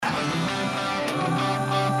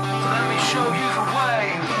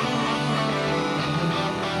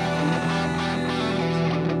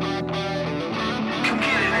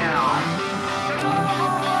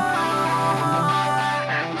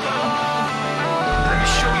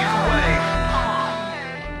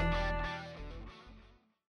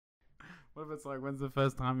it's like, when's the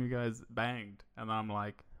first time you guys banged? And I'm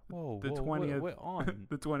like, Whoa, the whoa, 20th, we're on.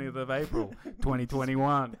 the 20th of April,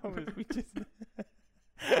 2021. We just...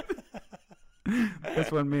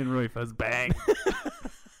 That's when me and Rui first banged.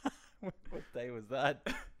 What day was that?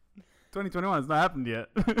 2021 has not happened yet.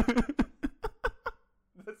 That's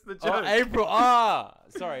the joke. Oh, April.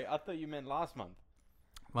 Sorry. I thought you meant last month.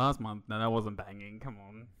 Last month, no, that wasn't banging. Come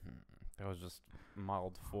on. That was just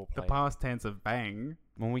mild foreplay. The past tense of bang.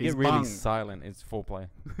 When we is get really bung. silent, it's foreplay.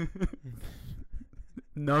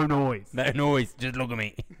 No noise. No noise. Just look at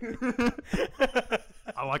me.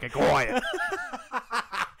 I like it quiet.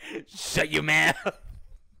 Shut your mouth.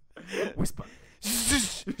 Whisper.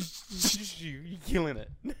 You're killing it.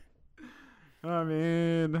 I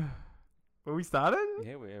mean, were we started?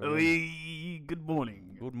 Yeah, we are. Good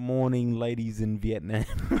morning. Good morning, ladies in Vietnam.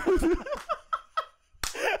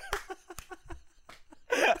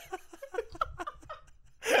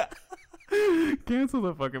 Cancel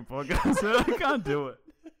the fucking podcast. I can't do it.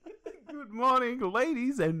 Good morning,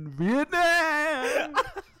 ladies in Vietnam.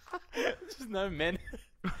 It's just no men.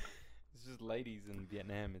 It's just ladies in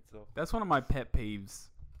Vietnam itself. That's one of my pet peeves.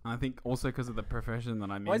 I think also because of the profession that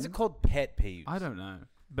I'm in. Why is it called pet peeves? I don't know.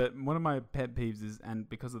 But one of my pet peeves is, and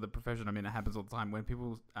because of the profession I'm in, it happens all the time, when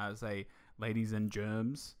people say ladies and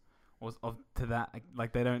germs, or to that,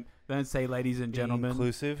 like they don't say ladies and gentlemen.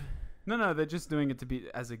 Inclusive? No, they're just doing it to be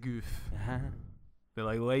as a goof. Uh-huh. They're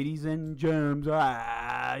like, ladies and germs. You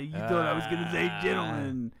thought I was going to say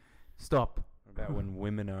gentlemen. Stop. What about when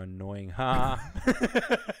women are annoying? Ha!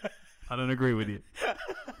 I don't agree with you.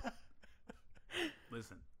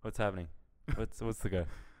 Listen. What's happening? What's the go?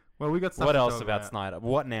 Well, we got stuff What to else talk about Snyder?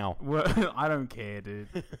 What now? Well, I don't care, dude.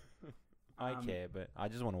 I care, but I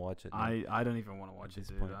just want to watch it. I don't even want to watch At it, this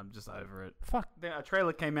dude. point. I'm just over it. Fuck. A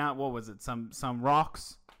trailer came out. What was it? Some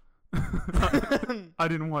rocks. I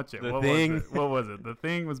didn't watch it. The What Thing. was it? What was it? The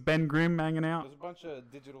Thing was Ben Grimm hanging out. There's a bunch of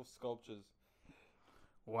digital sculptures.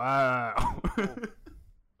 Wow.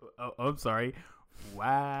 Oh, I'm sorry.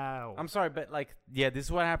 Wow. I'm sorry, but this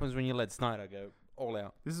is what happens when you let Snyder go all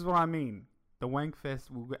out. This is what I mean. The Wank Fest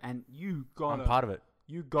will go, and you gotta. I'm part of it.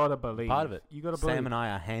 You gotta believe. Part of it. You gotta believe. Sam and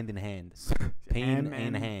I are hand in hand. Peen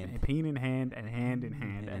in hand. Peen in hand and hand in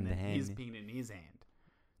hand, and then hand. his peen in his hand.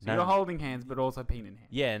 So No. you're holding hands, but also peen in hand.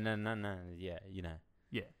 Yeah, no. Yeah, you know.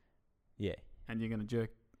 Yeah. Yeah. And you're gonna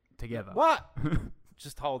jerk together. What?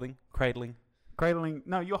 Just holding, cradling. Cradling.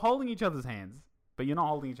 No, you're holding each other's hands, but you're not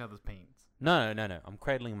holding each other's peens. No. I'm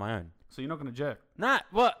cradling my own. So you're not gonna jerk. Nah,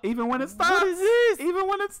 what? Even when it starts. What is this? Even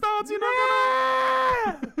when it starts, you're not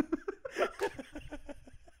gonna.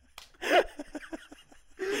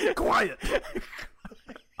 Quiet.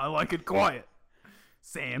 I like it quiet.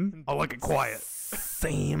 Sam, I like it quiet.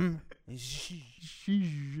 Sam. Shh.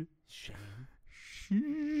 Shame. Shh.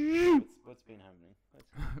 What's been happening?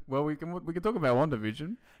 Well, we can talk about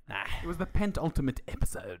WandaVision. Nah. It was the penultimate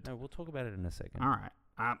episode. No, we'll talk about it in a second. All right.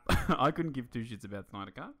 I couldn't give two shits about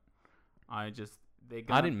Snyder Cut. I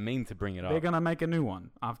didn't mean to bring it up. They're gonna make a new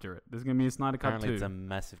one after it. There's gonna be a Snyder Cut Apparently 2. it's a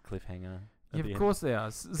massive cliffhanger. Yeah, of course they are.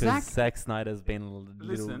 Zack Snyder's been a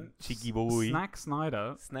little cheeky boy. Snack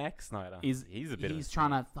Snyder. He's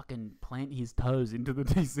trying to fucking plant his toes into the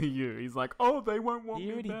DCU. He's like, oh, they won't want me.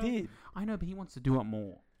 He already back. did. I know, but he wants to do it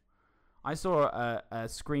more. I saw a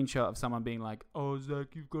screenshot of someone being like, "Oh, Zack,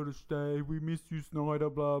 you've got to stay. We miss you,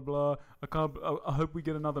 Snyder. Blah blah. I hope we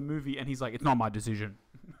get another movie." And he's like, "It's not my decision."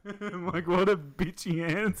 I'm like, what a bitchy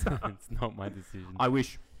answer. It's not my decision. I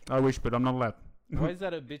wish, but I'm not allowed. Why is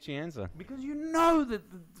that a bitchy answer? Because you know that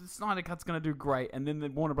the Snyder Cut's gonna do great, and then the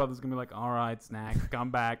Warner Brothers gonna be like, "All right, Snack,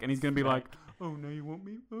 come back," and he's gonna be like, "Oh, now you want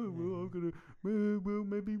me? Oh, well, I'm gonna, well,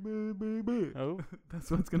 maybe." Oh,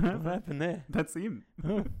 That's what's gonna happen. what happened there? That's him.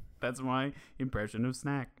 Oh. That's my impression of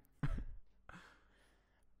Snack.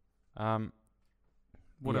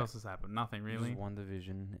 What else has happened? Nothing really. Just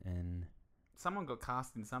WandaVision and Someone got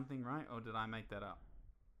cast in something, right? Or did I make that up?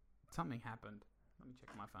 Something happened. Let me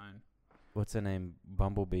check my phone. what's her name?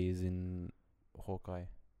 Bumblebee is in Hawkeye.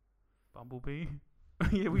 Bumblebee?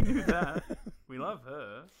 Yeah, we knew that. We love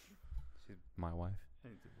her. She's my wife.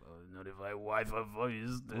 Well, not if I wife her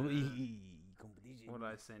voice. What did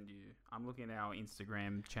I send you? I'm looking at our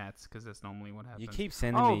Instagram chats because that's normally what happens. You keep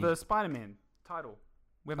sending me. Oh, the Spider-Man title.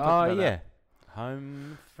 We haven't talked about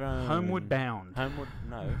that. Homeward Bound. Homeward.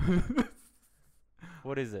 No.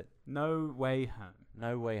 What is it? No Way Home.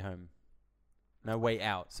 No Way Home. No Way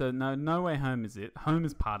Out. So No Way Home is it. Home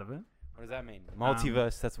is part of it. What does that mean?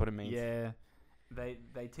 Multiverse. That's what it means. Yeah. They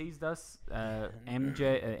teased us.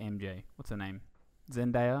 MJ. What's her name?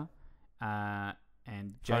 Zendaya. And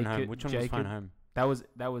Phone Jacob. Home. Which one was Phone Home? That was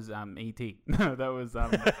E.T. No, that was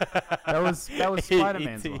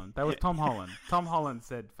Spider-Man's E.T.. one. That was Tom Holland. Tom Holland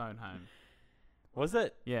said phone home. Was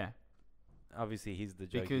it? Yeah, Obviously, he's the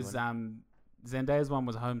jokey because one. Zendaya's one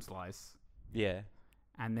was Home Slice, Yeah.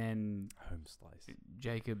 and then Home slice.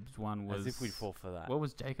 Jacob's one was. As if we'd fall for that. What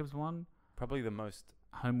was Jacob's one? Probably the most.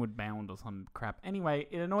 Homeward Bound or some crap. Anyway,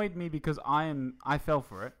 it annoyed me because I fell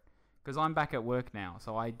for it because I'm back at work now,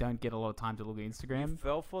 so I don't get a lot of time to look at Instagram. You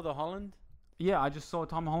fell for the Holland? Yeah, I just saw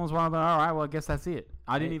Tom Holland's one. I'm like, all right, well, I guess that's it.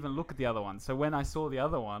 I didn't even look at the other one. So when I saw the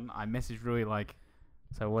other one, I messaged Rui like,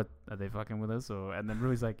 so what, are they fucking with us? And then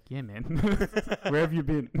Rui's like, yeah, man. Where have you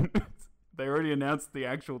been? They already announced the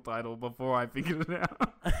actual title before I figured it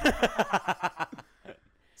out.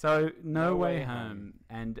 So, No Way Home.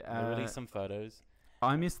 And They released some photos.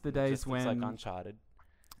 I miss the days Just looks when... like Uncharted.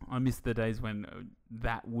 I miss the days when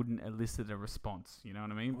that wouldn't elicit a response. You know what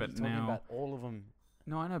I mean? What are But you talking now... about all of them.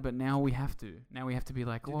 No, I know, but now we have to. Now we have to be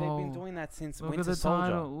like, Dude, whoa, they've been doing that since look at Winter the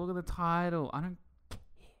Soldier. title. Look at the title. I don't...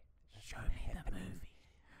 Show me the movie.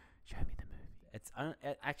 Show me the movie. It's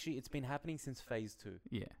actually it's been happening since Phase 2.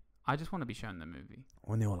 Yeah. I just want to be shown the movie.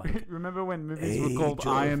 When they were like, Remember when movies were called Age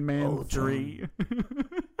of Iron Man Ultron. 3?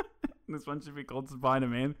 This one should be called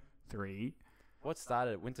Spider-Man 3. what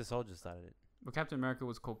started it? Winter Soldier started it. Well, Captain America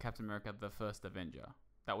was called Captain America the First Avenger.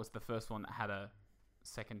 That was the first one that had a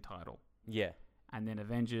second title. Yeah. And then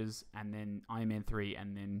Avengers, and then Iron Man 3,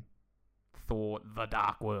 and then Thor The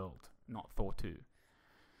Dark World. Not Thor 2.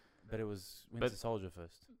 But it was Winter Soldier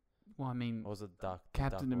first. Well, I mean, Or was it Dark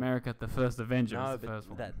Captain World? America The First Avenger No, was the but first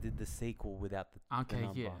one. that did the sequel without the Okay,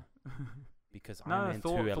 number. yeah. Because No, Iron Man 2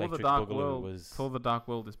 Thor The Electric Dark Boogaloo World. was... Thor The Dark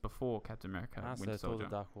World is before Captain America Ah, so Winter Thor Soldier. the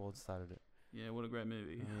Dark World started it. Yeah, what a great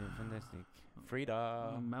movie. Yeah, fantastic.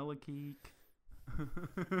 Frida. Malekith.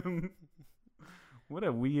 What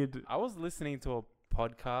a weird... I was listening to a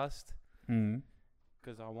podcast Mm.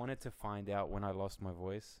 because I wanted to find out when I lost my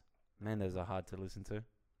voice. Man, those are hard to listen to.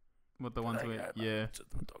 What the ones where... Yeah.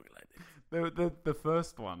 The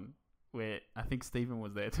first one where I think Stephen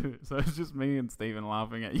was there too. So it's just me and Stephen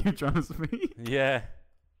laughing at you trying to speak. Yeah.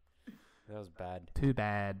 That was bad. Too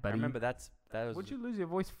bad, buddy. I remember that was... What'd you lose your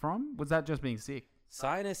voice from? Was that just being sick?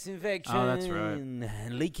 Sinus infection. Oh, that's right.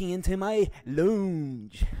 Leaking into my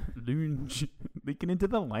lounge. Lounge. Leaking into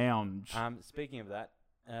the lounge. Speaking of that,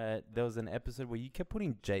 there was an episode where you kept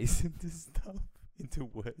putting J's into stuff, into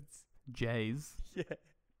words. Jays. Yeah.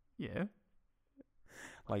 Yeah.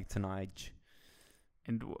 Like tonight.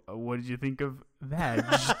 And what did you think of that?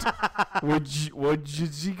 What did you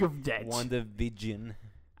think of that? WandaVision.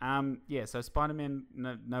 Yeah, so Spider-Man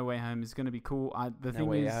No Way Home is going to be cool. The No thing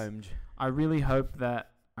Way is, Home. I really hope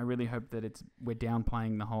that we're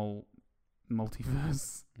downplaying the whole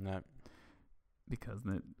multiverse No. because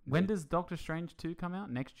when does Doctor Strange 2 come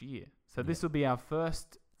out? Next year. So this will be our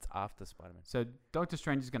first. It's after Spider-Man. So Doctor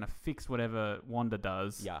Strange is going to fix whatever Wanda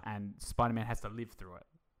does, Yeah. and Spider-Man has to live through it.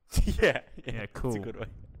 yeah, cool. That's a good way.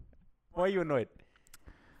 Why are you annoyed?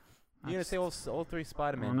 You're going to see all three I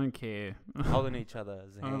Spider-Men don't care. holding each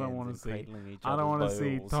other's hands I don't want and to see. cradling each I don't want to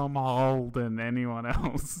see Tom Holland anyone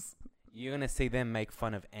else. You're going to see them make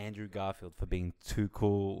fun of Andrew Garfield for being too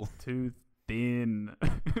cool. Too thin.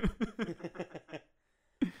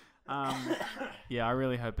 Yeah, I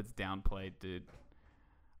really hope it's downplayed, dude.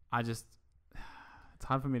 It's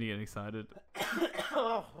hard for me to get excited.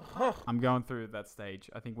 I'm going through that stage.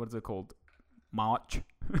 I think, what is it called? March.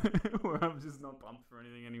 Where I'm just not pumped for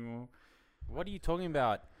anything anymore. What are you talking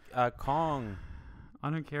about? Kong. I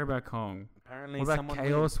don't care about Kong. Apparently What about someone...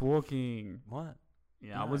 Chaos Walking? What?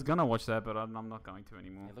 Yeah, No. I was going to watch that, but I'm not going to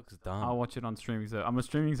anymore. It looks dumb. I'll watch it on streaming service. I'm a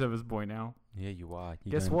streaming service boy now. Yeah, you are.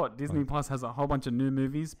 Guess what? Disney Plus has a whole bunch of new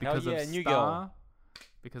movies because yeah, of New Star. Girl.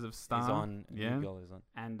 Because of Star. He's on. Yeah. New Girl is on.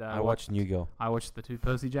 And I watched New Girl. I watched the 2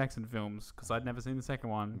 Percy Jackson films because I'd never seen the second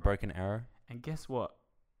one. Broken Arrow. And guess what?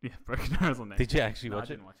 Yeah, Broken Arrow's on there. Did you actually No, watch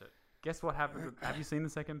I it? didn't watch it. Guess what happened? Have you seen the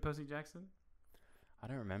second Percy Jackson? I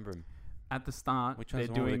don't remember him. At the start, Which they're one's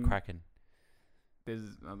the one with doing. the Kraken?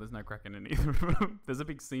 There's no Kraken in either of them. There's a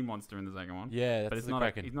big sea monster in the second one. Yeah, that's but it's the not.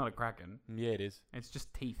 Kraken. He's not a Kraken. Yeah, it is. It's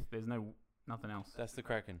just teeth. There's nothing else. That's the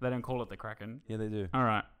Kraken. They don't call it the Kraken. Yeah, they do. All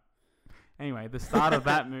right. Anyway, the start of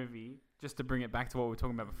that movie, just to bring it back to what we were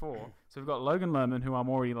talking about before. So we've got Logan Lerman, who I'm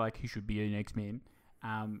already like, he should be an X-Men.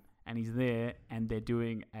 And he's there, and they're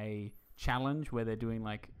doing a challenge where they're doing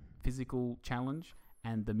like physical challenge,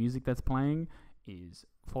 and the music that's playing is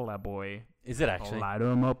Fall Out Boy. Is it actually? Light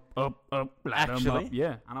 'em up, light 'em Actually? up.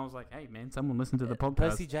 Yeah. And I was like, hey man, someone listen to the podcast.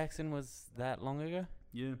 Percy Jackson was that long ago?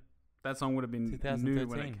 Yeah. That song would have been new when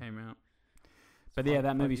 2013. it came out. But yeah,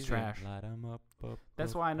 that movie's trash. Light 'em up,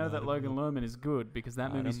 That's why I know that Logan Lerman is good, because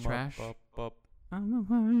that movie's trash. I'm a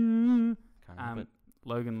fire. Can't help it.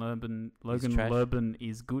 Logan trash. Lerman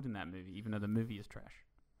is good in that movie, even though the movie is trash.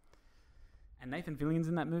 And Nathan Fillion's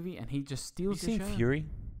in that movie, and he just You steals the seen show. Fury?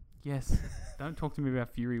 Yes. Don't talk to me about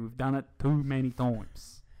Fury. We've done it too many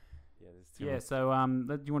times. Yeah, there's two. Yeah. So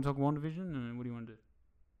do you want to talk WandaVision, and what do you want to do?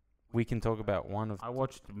 We can talk about one of. I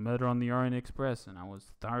watched Murder on the Orient Express, and I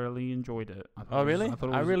was thoroughly enjoyed it. Oh really?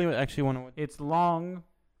 I really actually want to watch. It's long.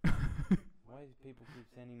 Why do people keep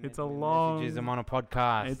sending It's a messages? long- I'm on a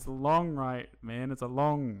podcast. It's long, right, man? It's a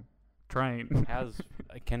long train. How's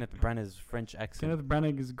Kenneth Branagh's French accent Kenneth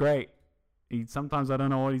Branagh is great. Sometimes I don't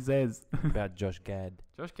know what he says. about Josh Gad?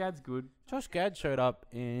 Josh Gad's good. Josh Gad showed up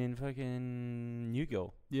in fucking New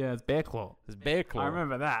Girl. Yeah, it's Bear Claw. It's Bear Claw. I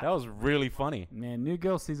remember that. That was really funny. Man, New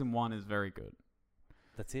Girl season 1 is very good.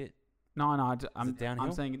 That's it. No, I'm it downhill?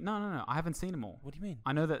 I'm saying no. I haven't seen them all. What do you mean?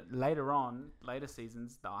 I know that later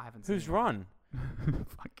seasons that I haven't seen. Who's Ron?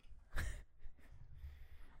 Fuck.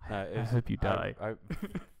 No, I hope you die.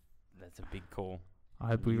 That's a big call. I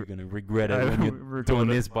hope we You're gonna regret I it when hope you're we record doing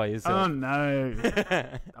it. this by Oh yourself. no.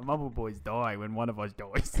 The Mumble boys die when one of us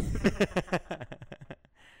dies.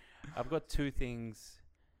 I've got two things.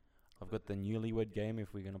 I've got the Newlywed Game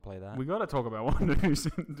if we're gonna play that. We gotta talk about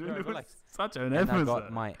WandaVision, dude. Yeah, I It got was such an and I episode.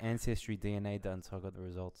 got my Ancestry DNA done, so I got the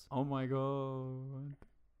results. Oh my god.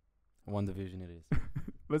 One division it is.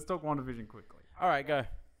 Let's talk WandaVision quickly. All right, go. It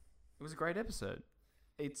was a great episode.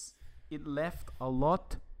 It left a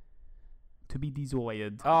lot to be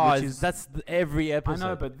desired. Oh, which is, that's every I episode.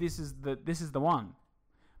 know, but this is the one.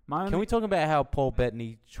 Can we talk about how Paul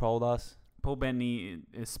Bettany trolled us? Paul Bettany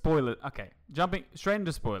is spoiler. Okay, jumping straight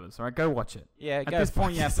into spoilers. All right, go watch it. Yeah, At this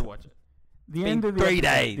point, you have to watch it. The end of the 3 episode,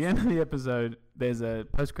 days. The end of the episode. There's a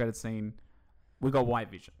post-credit scene. We got White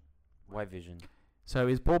Vision. White Vision. So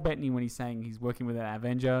is Paul Bettany when he's saying he's working with an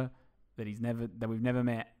Avenger that we've never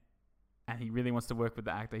met, and he really wants to work with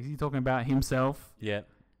the actor? Is he talking about himself? Yeah,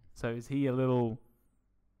 So is he a little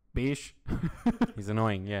bish? he's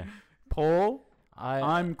annoying. Yeah, Paul,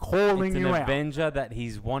 I'm calling it's you an out. Avenger that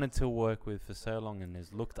he's wanted to work with for so long and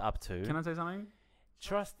has looked up to. Can I say something?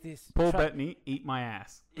 Trust this? Paul Bettany, eat my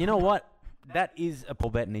ass. You know what? That is a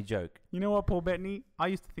Paul Bettany joke. You know what, Paul Bettany? I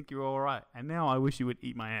used to think you were all right, and now I wish you would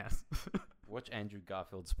eat my ass. Watch Andrew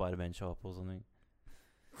Garfield's Spider-Man show up or something.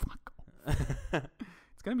 Fuck off.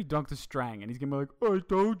 It's going to be Dr. Strange, and he's going to be like, I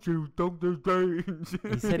told you, Dr. Strange.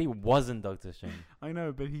 He said he wasn't Doctor Strange. I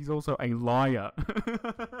know, but he's also a liar.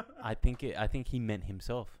 I think he meant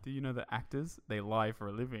himself. Do you know that actors, they lie for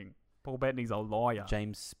a living? Paul Bettany's a liar.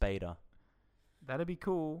 James Spader. That'd be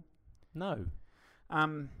cool. No.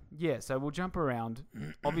 Yeah, so we'll jump around.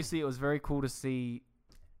 Obviously, it was very cool to see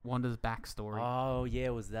Wanda's backstory. Oh yeah,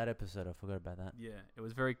 it was that episode. I forgot about that. Yeah, it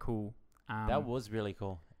was very cool. That was really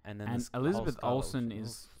cool. And then and the Elizabeth whole Olsen Scarlet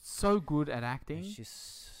is so good at acting. She's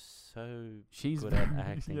so She's good at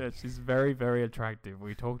acting. Yeah, she's very, very attractive.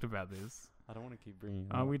 We talked about this. I don't want to keep bringing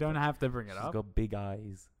it up. We don't have to bring it She's up. got big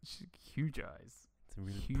eyes. She's huge eyes. It's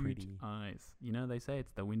really Huge pretty. eyes. You know, they say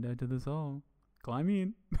it's the window to the soul. Climb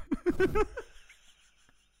in.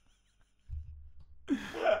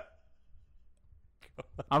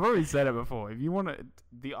 I've already said it before. If you want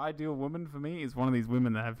the ideal woman for me is one of these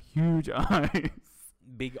women that have huge eyes.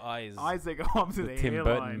 Big eyes. Eyes that go up to The the Tim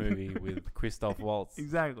hairline. Burton movie with Christoph Waltz.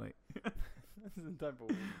 Exactly. That's the type of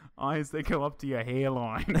woman. Eyes that go up to your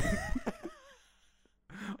hairline.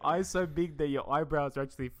 Eyes so big that your eyebrows are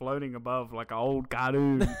actually floating above like an old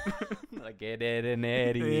cartoon. Like Ed, Ed, and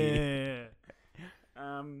Eddie.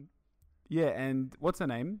 Yeah. Yeah, and what's her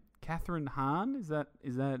name? Catherine Hahn? Is that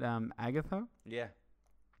Agatha? Yeah.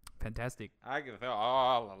 Fantastic. Agatha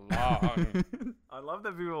all along. I love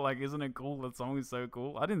that people are like, isn't it cool? That song is so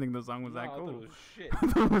cool. I didn't think the song was that cool. I thought it was shit. I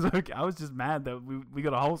thought it was okay. I was just mad that we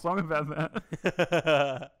got a whole song about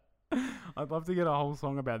that. I'd love to get a whole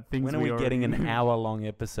song about things. When are we getting already an knew. hour-long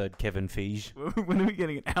episode, Kevin Feige? When are we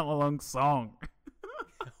getting an hour-long song?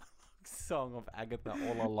 Song of Agatha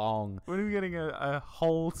all along. When are we getting a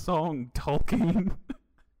whole song, Tolkien?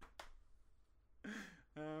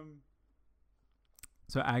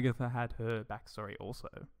 So Agatha had her backstory also.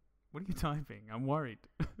 What are you typing? I'm worried.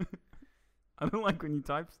 I don't like when you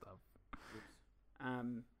type stuff. I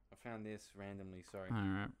found this randomly, sorry.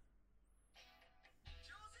 Alright.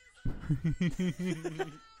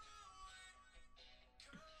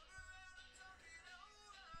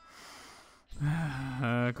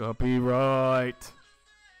 Copyright.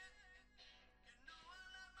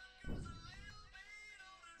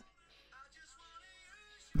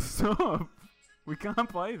 Stop. We can't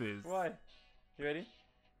play this. Why? You ready?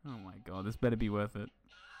 Oh my god, this better be worth it.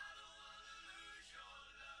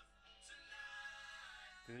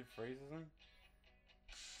 Did it freeze or something?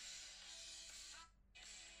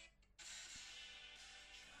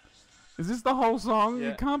 Is this the whole song? Yeah.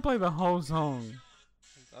 You can't play the whole song.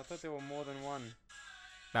 I thought there were more than one.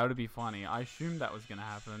 That would be funny. I assumed that was gonna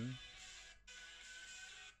happen.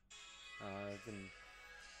 It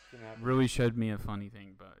didn't happen. Really showed me a funny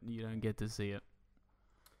thing, but you don't get to see it.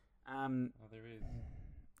 Oh, there is.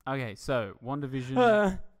 Okay, so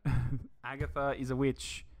WandaVision. Agatha is a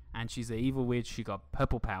witch, and she's an evil witch. She got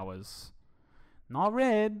purple powers, not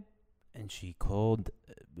red. And she called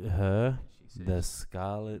her She says the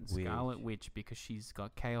Scarlet Witch. Scarlet Witch because she's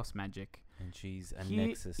got chaos magic. And she's a Here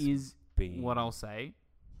Nexus is being. what I'll say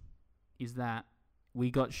is that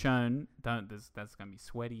we got shown. That's gonna be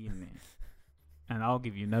sweaty in there, and I'll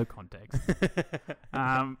give you no context.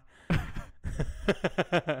 I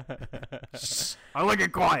like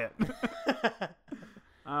it quiet.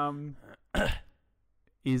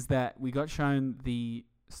 Is that we got shown the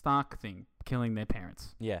Stark thing killing their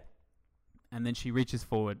parents, Yeah. and then she reaches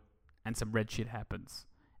forward, and some red shit happens,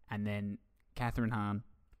 and then Catherine Hahn,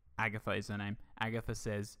 Agatha is her name. Agatha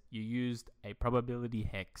says you used a probability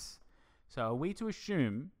hex. So are we to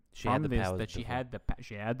assume She from had the this powers that she before. had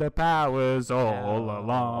the powers all along?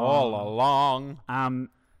 All along.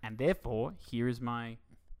 And therefore, here is my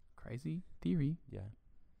crazy theory: Yeah.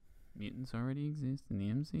 mutants already exist in the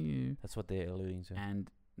MCU, That's what they're alluding to. and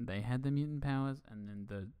they had the mutant powers, and then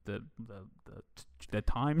the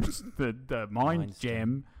times the mind Mind gem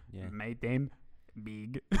gem. Yeah. made them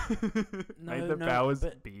big. No, made the no, powers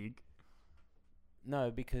but- big. No,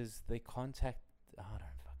 because they contact. Oh, I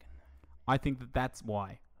don't fucking know. I think that's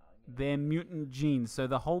why. They're mutant genes. So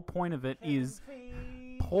the whole point of it is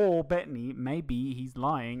Paul Bettany, maybe he's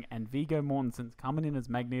lying, and Viggo Mortensen's coming in as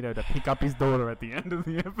Magneto to pick up his daughter at the end of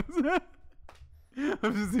the episode.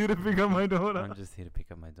 I'm just here to pick up my daughter. I'm just here to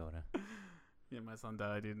pick up my daughter. Yeah, my son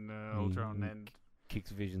died in He- Ultron, he and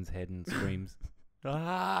Kicks Vision's head and screams.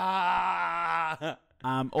 Ah!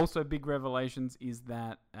 also big revelations is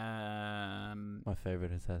that My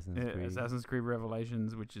favorite Assassin's Creed. Assassin's Creed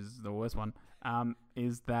Revelations, which is the worst one,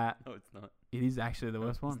 is that No, it's not. it is actually the No,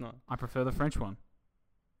 worst one. It's not. I prefer the French one.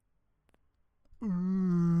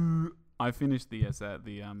 I finished the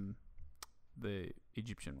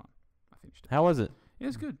Egyptian one. I finished it. How was it? Yeah,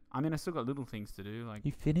 it's good. I mean, I still got little things to do. Like,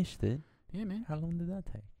 You finished it? yeah, man. How long did that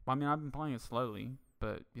take? I mean, I've been playing it slowly,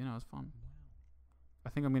 but you know, it's fun. I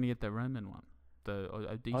think I'm gonna get the Roman one, the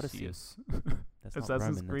Odysseus. That's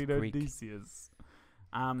Assassin's not Roman, Creed that's Greek. Odysseus.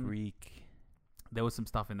 Greek. There was some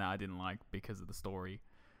stuff in there I didn't like because of the story.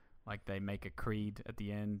 Like they make a creed at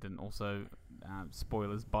the end, and also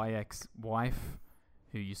spoilers: Bayek's wife,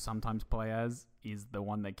 who you sometimes play as, is the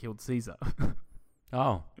one that killed Caesar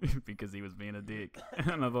Oh, because he was being a dick.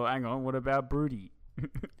 And I thought, hang on, what about Broody?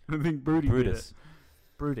 I think Broody did Brutus. it.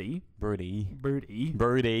 Broody. Broody.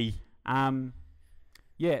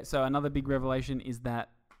 Yeah. So another big revelation is that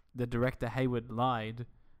the director Hayward lied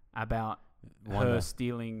about her Wanda.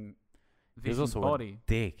 stealing There's Vision's also body. a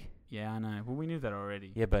dick. Yeah, I know. Well, we knew that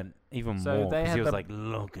already. Yeah, but even So more. they 'Cause had he was the- like,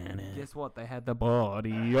 look at it. Guess what? They had the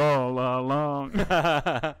body all along.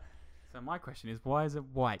 So my question is, why is it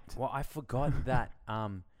white? Well, I forgot that.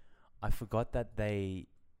 I forgot that they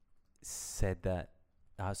said that.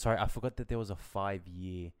 Sorry, I forgot that there was a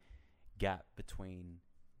 5-year gap between.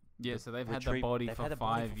 Yeah, the so they've had the retrieve- body they've for had the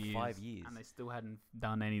body 5 for years, 5 years. and they still hadn't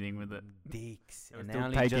done anything with it. Dicks. They were And still now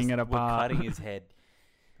they taking just it were apart. cutting his head.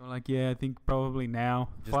 They're like, yeah, I think probably now.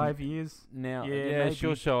 Just 5 years. Now, Yeah, yeah, maybe.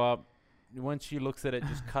 she'll show up. Once she looks at it,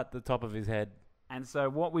 just cut the top of his head. And so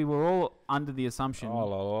what we were all under the assumption,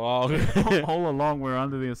 All along. all along, we're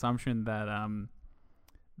under the assumption that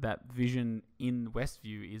that Vision in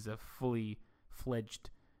Westview is a fully fledged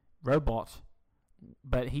robot,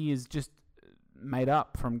 but he is just made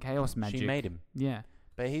up from chaos magic. She made him. Yeah.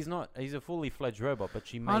 But he's not. He's a fully fledged robot, but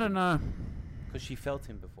she made I him. don't know. Because she felt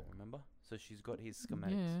him before, remember? So she's got his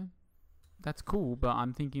schematics. Yeah, that's cool, but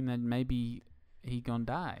I'm thinking that maybe he gonna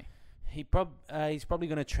die. He's probably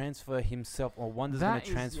going to transfer himself, or Wanda's going That to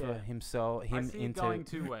is- transfer yeah. him I see it into. going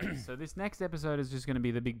two ways. So this next episode is just going to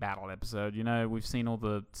be the big battle episode. You know, we've seen all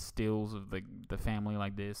the stills of the family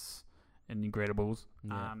like this in Incredibles.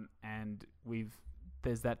 Yeah. And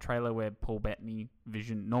there's that trailer where Paul Bettany,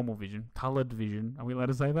 Vision, normal Vision, colored Vision. Are we allowed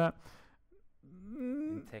to say that?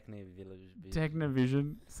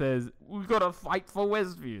 Technovision says we've got to fight for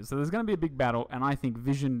Westview. So there's going to be a big battle, and I think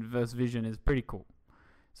Vision versus Vision is pretty cool.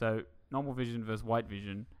 So normal Vision versus White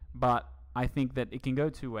Vision, but I think that it can go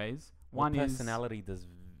two ways. What One is personality does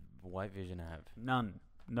White Vision have? none,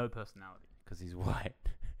 no personality. Because he's white.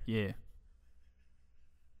 Yeah,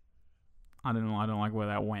 I don't know. I don't like where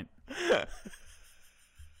that went.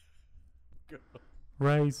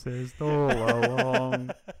 Racist all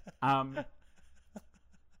along.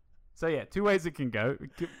 So yeah, two ways it can go.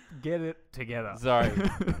 Get it together. Sorry.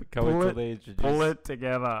 Can't Pull wait till it- they introduce. Pull it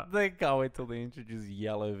together. They can't wait till they introduce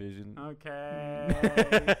yellow vision.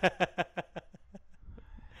 Okay.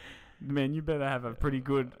 Man, you better have a pretty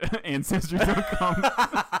good ancestry.com.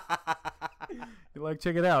 You're like,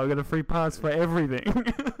 check it out. I got a free pass for everything.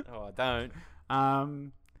 Oh, I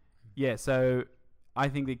don't. Yeah, so I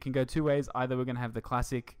think it can go two ways. Either we're going to have the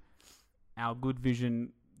classic, our good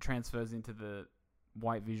vision transfers into the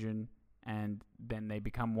white vision, and then they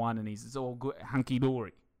become one, and it's all good, hunky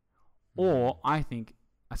dory. Or I think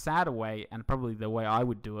a sadder way, and probably the way I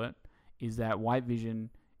would do it, is that white vision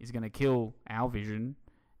is going to kill our vision,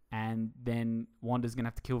 and then Wanda's going to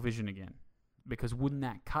have to kill Vision again. Because wouldn't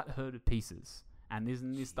that cut her to pieces? And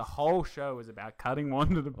isn't this the whole show is about cutting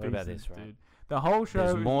Wanda to pieces, What about this, right? dude? The whole show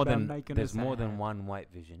There's is more about than making there's us more than sad. one white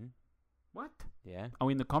vision. What? Yeah. Oh,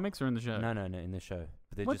 in the comics or in the show? No, in the show.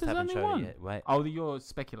 But they What, just there's haven't only showed one? it yet. Wait. Oh, you're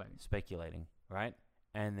speculating. Speculating, right?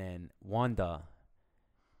 And then Wanda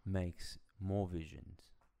makes more visions.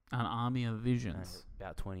 An army of visions.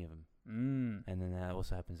 About 20 of them. Mm. And then that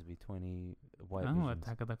also happens to be 20 white Oh, visions.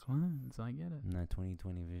 Attack of the Clones. I get it. No,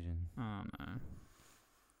 2020 vision. Oh, no.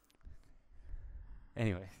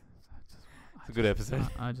 Anyway, it's a good episode.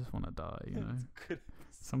 I just want to die, you know. It's good.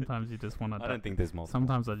 Sometimes you just want to die. I don't think there's multiple.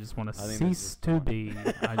 Sometimes I just want to I think there's cease just to one. be.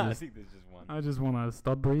 I think there's just one. I just want to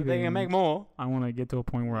stop But breathing. they can make more. I want to get to a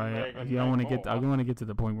point where They can I want to make get. I more. want to get to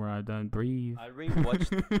the point where I don't breathe. I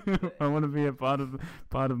rewatched. I want to be a part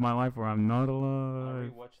of my life where I'm not I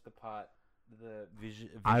alive. rewatched the part, the vision.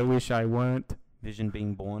 I wish I weren't. Vision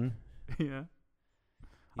being born. Yeah.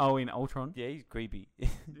 Oh, in Ultron. Yeah, he's creepy.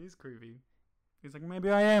 He's creepy. He's like, maybe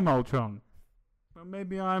I am Ultron. Or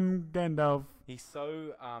maybe I'm Gandalf. He's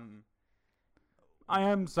so I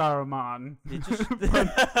am Saruman. He just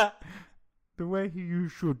The way you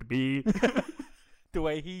should be. the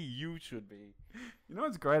way you should be. You know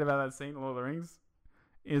what's great about that scene, Lord of the Rings?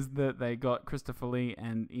 Is that they got Christopher Lee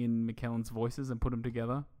and Ian McKellen's voices and put them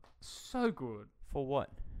together. So good. For what?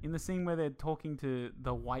 In the scene where they're talking to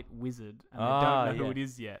the White Wizard and Ah, they don't know who yeah. it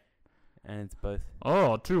is yet. And it's both.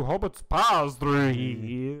 Oh, two hobbits pass through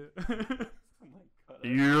here. Oh my god.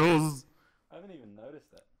 Yes. I haven't even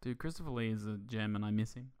noticed that. Dude, Christopher Lee is a gem and I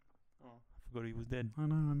miss him. Oh, I forgot he was dead. I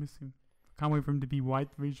know, I miss him. Can't wait for him to be White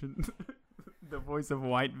Vision. The voice of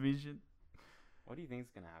White Vision. What do you think is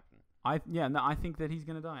gonna happen? I think that he's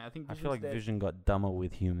gonna die. I think I Vision's feel like dead. Vision got dumber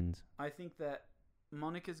with humans. I think that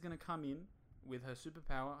Monica's gonna come in with her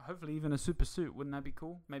superpower. Hopefully, even a super suit. Wouldn't that be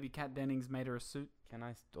cool? Maybe Kat Dennings made her a suit. Can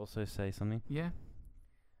I also say something? Yeah.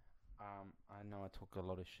 I know I talk a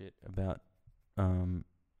lot of shit about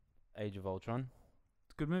Age of Ultron.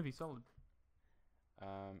 It's a good movie. Solid.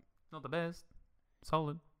 Not the best.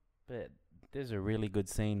 Solid. But there's a really good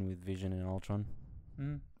scene with Vision and Ultron.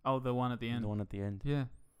 Oh, the one at the end. The one at the end. Yeah.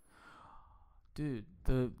 Dude,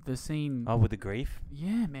 the scene. Oh, with the grief?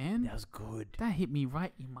 Yeah, man. That was good. That hit me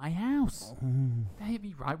right in my house. That hit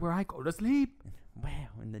me right where I go to sleep. Wow,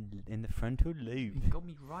 in the frontal lobe. It got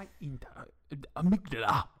me right in the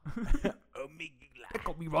amygdala. It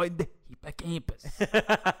got me right in the hippocampus.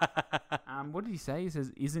 What did he say? He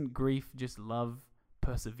says, "Isn't grief just love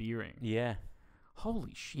persevering?" Yeah.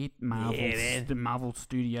 Holy shit, Marvel! Yeah, man. The Marvel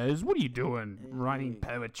Studios. What are you doing? Writing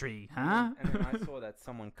poetry, huh? And then I saw that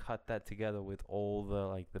someone cut that together with all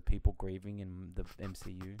the people grieving in the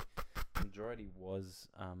MCU. Majority was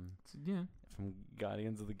Yeah. from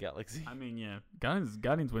Guardians of the Galaxy. I mean, yeah.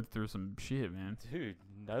 Guardians went through some shit, man. Dude,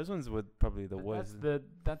 those ones were probably the worst.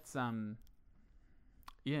 That's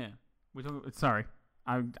yeah. We're talking. Sorry,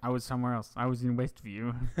 I was somewhere else. I was in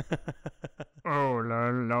Westview. All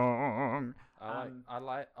along. I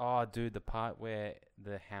like. Oh, dude, the part where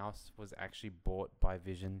the house was actually bought by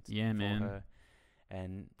Vision. Yeah, for man. her,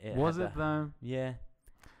 and Was it though? Yeah.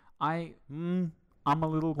 I'm a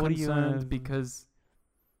little What do you concerned have? because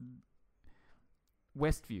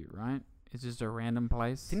Westview, right? It's just a random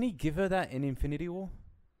place. Didn't he give her that in Infinity War?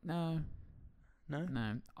 No.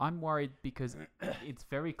 No. I'm worried because it's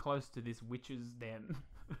very close to this witch's den.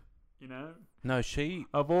 You know? No, she.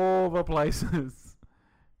 Of all the places.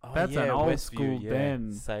 Oh, That's an yeah, old Westview, school yeah.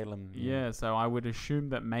 den. Salem. Yeah, so I would assume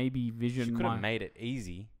that maybe Vision She could might... have made it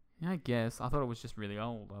easy. Yeah, I guess. I thought it was just really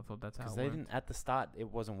old. I thought that's how it Because they worked. didn't. At the start,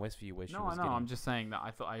 it wasn't Westview where she No, was I know. getting. I'm just saying that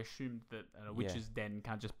I assumed that a witch's den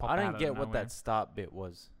can't just pop I out don't of get what nowhere. that start bit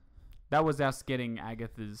was. That was us getting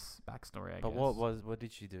Agatha's backstory, I But guess. what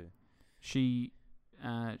did she do? She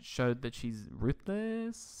showed that she's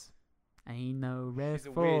ruthless. Ain't no rest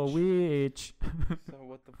a for a witch. So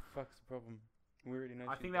what the fuck's the problem? We already know.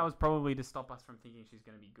 I think that was probably to stop us from thinking she's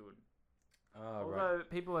going to be good. Oh, Although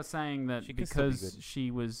people are saying that She can still be because good.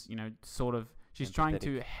 she was, sort of, she's trying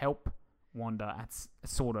to Empathetic. help Wanda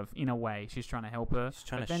sort of, in a way. She's trying to help her. She's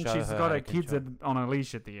trying But to then show she's her got how her to kids control. on a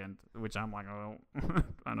leash at the end, which I'm like, oh, I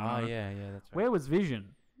don't know. Oh, yeah, that's right. Where was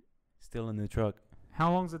Vision? Still in the truck.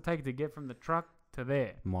 How long does it take to get from the truck to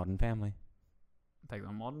there? Modern Family. It takes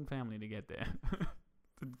a Modern Family to get there.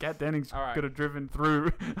 Kat Dennings All right. could have driven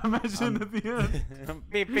through. Imagine at the end.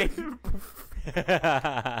 Beep, beep.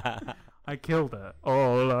 I killed her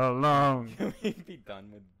all along. Can we be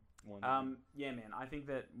done with one? Yeah, man. I think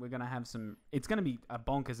that we're gonna have some. It's gonna be a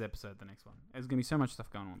bonkers episode. The next one. There's gonna be so much stuff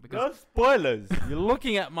going on No because. spoilers. You're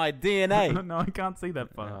looking at my DNA. No, I can't see that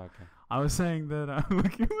Oh, far. okay. I was saying that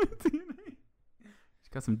looking at my DNA. She's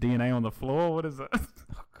got some DNA on the floor. What is that?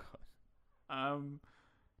 Oh god.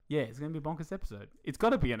 Yeah, it's gonna be a bonkers episode. It's got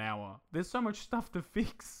to be an hour. There's so much stuff to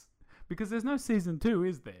fix because there's no season 2,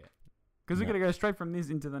 is there? Because we're No. gonna go straight from this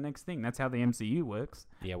into the next thing. That's how the MCU works.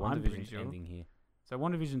 Yeah, I'm pretty WandaVision's sure. ending here. So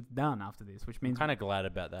WandaVision's done after this, which I'm means kind of glad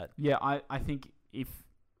about that. yeah, I think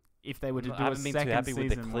if they were to do I a haven't been second too happy with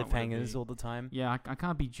the season, what would it cliffhangers be? all the time. Yeah, I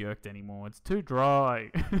can't be jerked anymore. It's too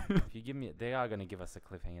dry. If you give me, they are gonna give us a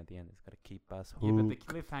cliffhanger at the end. It's gotta keep us Yeah, but the hooked.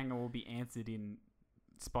 cliffhanger will be answered in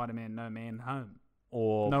Spider-Man No Man Home.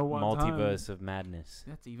 Or No one's Multiverse of Madness,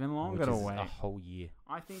 That's even which longer is to wait. a whole year.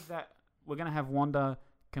 I think that we're going to have Wanda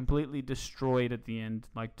completely destroyed at the end,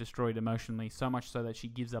 like destroyed emotionally, so much so that she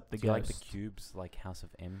gives up the Do you like the ghost. cubes, like House of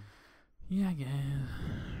M? Yeah, I guess.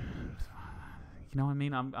 You know what I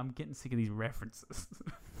mean? I'm getting sick of these references.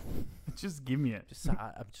 Just give me it.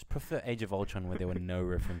 I just prefer Age of Ultron where there were no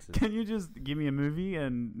references. Can you just give me a movie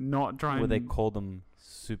and not try Where and they call them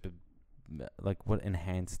super, like what,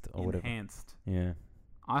 enhanced or whatever. enhanced? Yeah.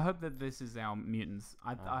 I hope that this is our mutants.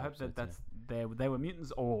 I I hope hope so that that's they were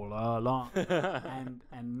mutants all along. and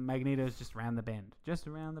Magneto's just around the bend. Just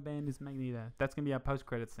around the bend is Magneto. That's gonna be our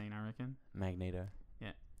post-credit scene, I reckon. Magneto.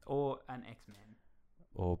 Or an X-Men.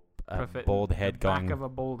 Or a Prophet- bald head the going, back of a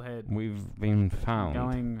bald head we've been found.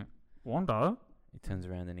 going, Wanda? He turns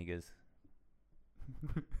around and he goes,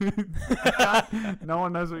 No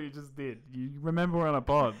one knows what you just did. You remember we're on a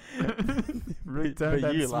pod. Return But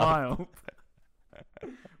that you laughed. smile.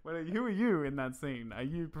 Wait, who are you in that scene? Are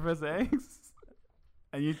you Professor X?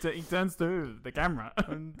 And he turns to who? The camera.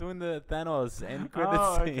 I'm doing the Thanos end credits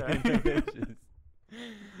Oh, scene. okay.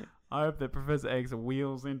 I hope that Professor X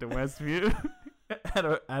wheels into Westview at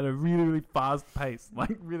a really, really fast pace.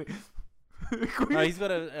 Like, really. No, he's got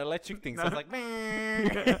an electric thing, so it's like,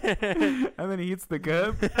 And then he hits the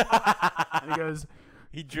curb. And he goes,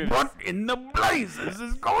 he drifts. what in the blazes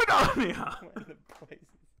is going on here?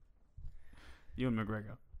 Ewan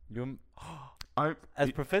McGregor. You're, I, as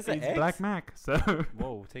he- Professor he's X? Black Mac, so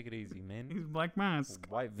Whoa, take it easy, man. he's Black Mask.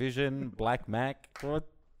 White Vision, Black Mac. What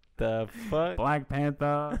the fuck? Black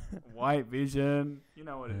Panther, White Vision. You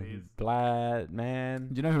know what it is. Black man.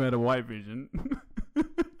 Do you know who had a White Vision?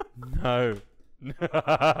 No.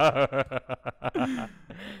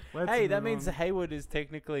 Let's Hey, that move means on. Hayward is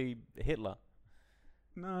technically Hitler.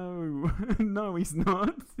 No, no, he's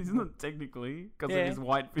not. He's not technically because Yeah. of his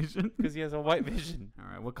white vision. Because he has a white vision. All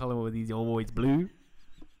right, what color were these always blue?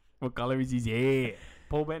 What color is his hair?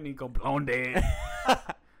 Paul Bettany got blonde hair.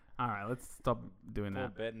 All right, let's stop doing Paul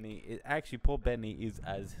that. Bettany. Actually, Paul Bettany is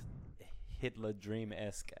as Hitler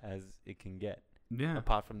dream-esque as it can get, Yeah.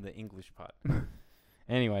 apart from the English part.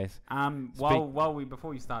 Anyways, While we before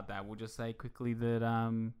we start that, we'll just say quickly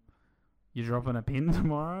that you're dropping a pin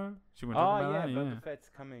tomorrow. Should we talk about that? Boba Fett's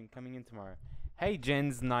coming in tomorrow. Hey,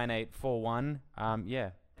 Jens9841. Yeah,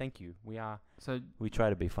 thank you. So, We try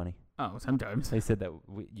to be funny. oh, sometimes. They said that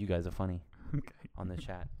you guys are funny Okay. on the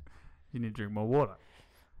chat. You need to drink more water.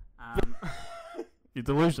 You're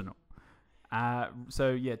delusional.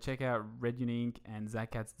 So yeah, check out Red Unique and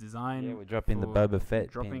Zach Cat's design. Yeah, we're dropping the for Boba Fett.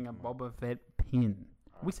 dropping pin a tomorrow. Boba Fett pin.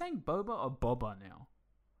 Are we saying Boba or Boba now?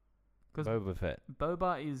 Because Boba Fett.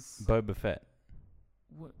 Boba is. Boba Fett.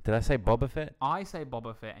 What? Did I say Boba Fett? I say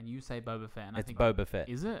Boba Fett and you say Boba Fett. And I It's think Boba Fett.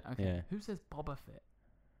 Is it? Okay. Yeah. Who says Boba Fett?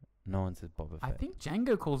 No one says Boba Fett. I think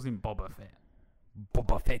Django calls him Boba Fett.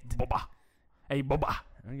 Boba Fett. Boba. Hey, Boba.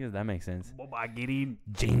 I guess that makes sense. Boba, get in.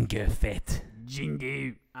 Jango Fett.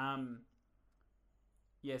 Jingu.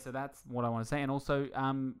 Yeah, so that's what I want to say. And also,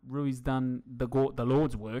 Rui's done the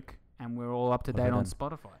Lord's work, and we're all up to What have date I on done?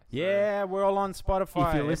 Spotify. So Yeah, we're all on Spotify.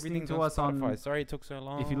 If you're listening Everything's to us on- Spotify. Sorry it took so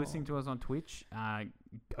long. if you're listening to us on Twitch,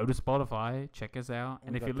 go to Spotify, check us out.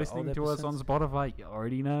 And We if got you're the listening old to us on episodes. Spotify, you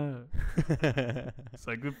already know.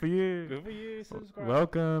 So good for you. Good for you. Subscribe.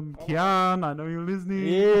 Welcome, Follow Kian. I know you're listening.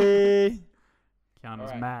 Yay. Kian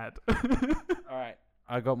was Alright. mad. All right.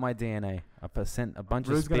 I got my DNA. Sent a bunch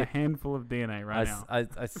Rue's of got a spit. handful of DNA right now.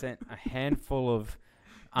 I sent a handful of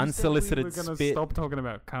You unsolicited said we were gonna spit. stop talking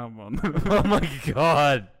about cum on. Oh my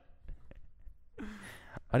god!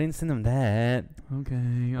 I didn't send them that. Okay,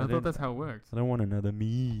 I don't- thought that's how it works. I don't want another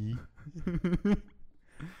me.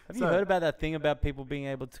 Have you heard about that thing about people being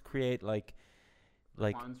able to create like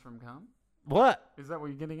Clones from cum? what? Is that what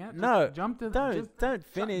you're getting at? No, Just jump to Don't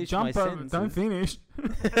finish jump my over. Don't sentences.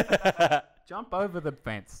 finish. Jump over the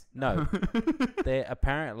fence. No, they're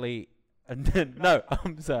apparently. No,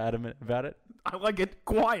 I'm so adamant about it. I like it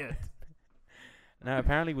quiet. No,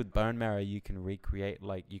 apparently with bone marrow you can recreate,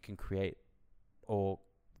 you can create or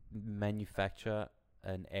manufacture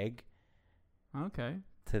an egg Okay.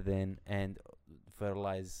 to then and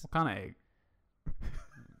fertilize. What kind of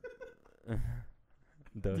egg?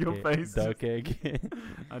 Duck Your egg, face duck egg.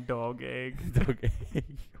 A dog egg. Dog egg.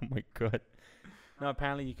 Oh my god. No,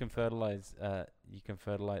 apparently you can fertilize. But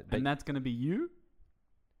And that's gonna be you?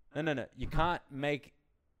 no. You can't make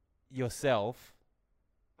yourself.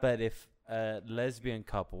 But if a lesbian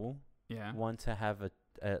couple Yeah. want to have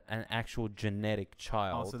an actual genetic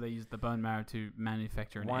child, Oh, so they use the bone marrow to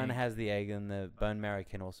manufacture an one egg. has the egg, and the bone marrow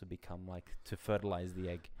can also become to fertilize the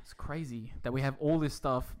egg. It's crazy that we have all this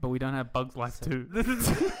stuff, but we don't have Bugs Life So- too.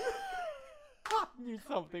 I knew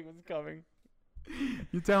something was coming.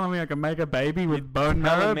 You're telling me I can make a baby with bone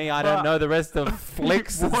marrow? Telling me I don't But- know the rest of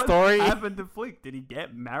Flick's What story. happened to Flick? Did he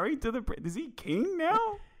get married to the? Is he king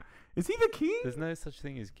now? Is he the king? There's no such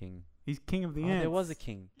thing as king. He's king of the Oh, ants. there was a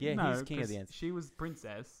king. Yeah, no, he's king of the 'cause ants. She was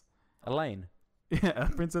princess. Elaine. Yeah,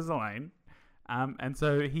 Princess Elaine. And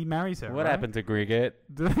so he marries her. What right? happened to Cricket?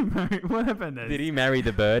 Did he marry? What happened? Did he marry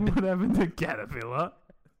the bird? What happened to Caterpillar?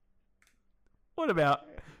 What about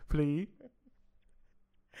Flea?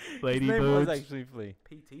 His Lady name was Bird. actually Flea.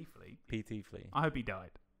 PT Flea. PT Flea. I hope he died.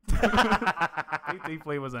 PT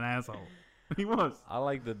Flea was an asshole. He was. I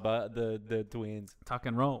like the twins. Tuck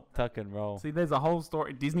and roll. Tuck and roll. See, there's a whole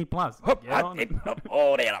story. Disney Plus. Get on it.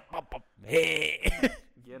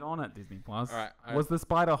 Get on it, Disney Plus. All right. Was the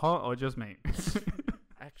spider hot or just me?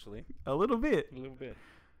 Actually, A little bit. a little bit.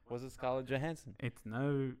 Was it Scarlett Johansson? It's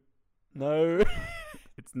no No.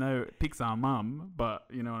 Pixar mum, but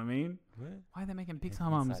you know what I mean? What? Why are they making It's Pixar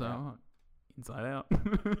mums Inside so Out. hot? Inside Out.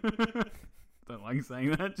 Don't like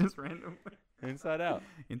saying that, just random. Inside Out.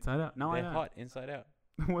 Inside Out. No, I They're know. hot inside out.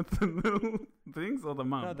 What, the little things or the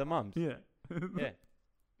mum? No, the mums. Yeah. Yeah.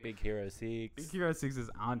 Big Hero Big 6. Hero 6's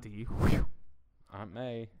auntie. Aunt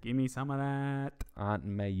May. Give me some of that. Aunt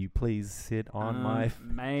May, you please sit on my.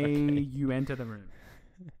 May Okay. you enter the room.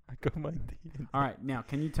 I got my DNA. All right, now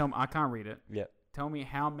can you tell me? I can't read it. Yep. Tell me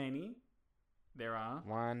how many there are,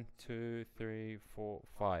 1, 2, 3, 4,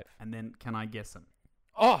 5. and then can I guess them?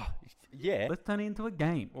 Oh, yeah. Let's turn it into a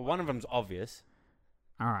game. Well, one of them's obvious.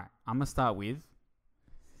 All right, I'm gonna start with.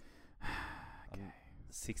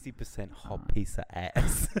 60% hot Alright. piece of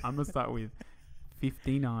ass. I'm gonna start with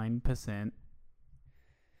 59%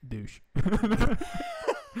 douche.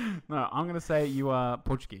 No, I'm gonna say you are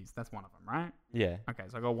Portuguese. That's one of them, right? Yeah. Okay,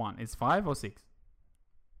 so I got one. Is 5 or 6?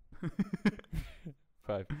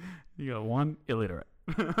 5. You got one illiterate.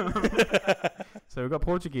 So we got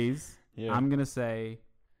Portuguese. Yeah. I'm gonna say,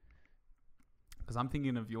 because I'm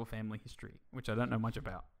thinking of your family history, which I don't know much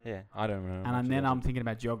about, Yeah. I don't know. and then I'm thinking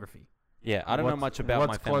about geography. Yeah, I don't know What's- much about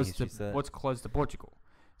my family close history. to So what's close to Portugal.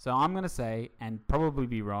 So I'm gonna say, and probably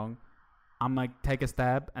be wrong. I'm gonna take a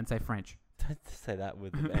stab and say French. don't say that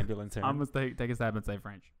with the ambulance. I'm gonna take a stab and say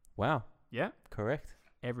French. Wow. Yeah, Correct.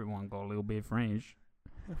 everyone got a little bit of French.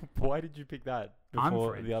 Why did you pick that I'm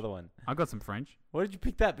before French. the other one? I got some French. Why did you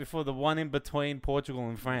pick that before the one in between Portugal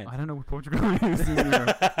and France? I don't know what Portugal is. In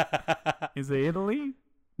Europe. Is it Italy?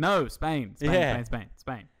 No, Spain. Spain. Yeah.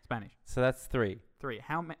 Spain. Spanish. So that's 3. 3.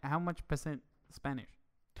 How much percent Spanish?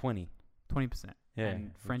 20. 20%. Yeah.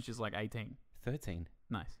 And French is like 18. 13.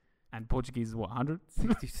 Nice. And Portuguese is what? 100?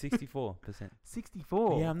 64%.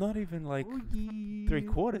 64. Yeah, I'm not even like Oh, yeah.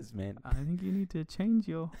 3/4, man. I think you need to change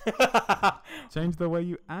change the way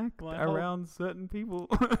you act My whole- around certain people.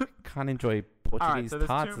 Can't enjoy All right, Portuguese so there's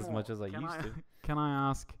tarts two as more. much as I Can used to. Can I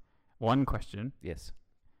ask one question? Yes.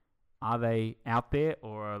 Are they out there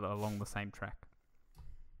or are they along the same track?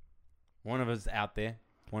 One of us out there.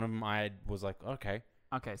 One of them I was like, okay.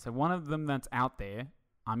 Okay, so one of them that's out there,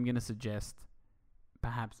 I'm going to suggest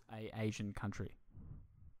perhaps a Asian country.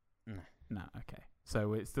 No. No, okay.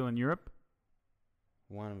 So it's still in Europe?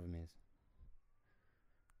 One of them is.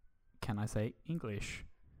 Can I say English?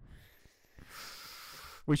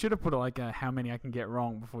 We should have put like a how many I can get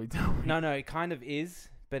wrong before you tell me. No, it kind of is,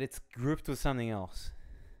 but it's grouped with something else.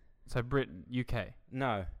 So Britain, UK.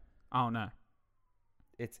 No. Oh no.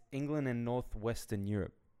 It's England and northwestern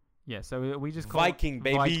Europe. Yeah, so we just call Viking, it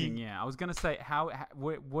baby. Viking, yeah. I was gonna say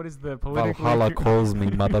what is the politically Valhalla calls me,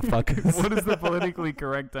 motherfuckers. what is the politically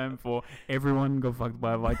correct term for everyone got fucked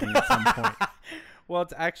by a Viking at some point? Well,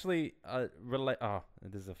 it's actually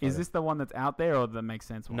this is a photo. Is this the one that's out there or the makes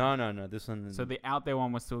sense one? No. This one. So the out there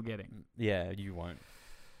one we're still getting. Yeah, you won't.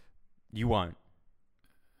 You won't.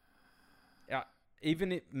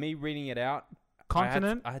 Even me reading it out.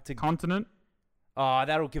 Continent. I had to. Continent. Oh,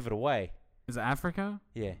 that'll give it away. Is it Africa?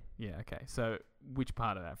 Yeah. Yeah. Okay. So which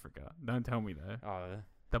part of Africa? Don't tell me though. Oh.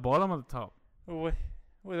 The bottom or the top? Where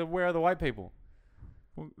are the white people?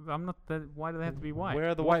 Well, I'm not. Why do they have to be white? Where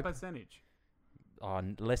are the what white percentage? Oh,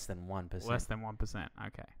 less than 1%. Less than 1%.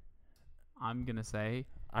 Okay. I'm gonna say.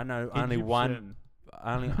 I know only one.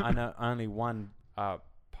 I know only one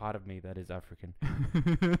part of me that is African.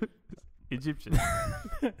 Egyptian.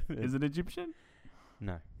 Is it Egyptian?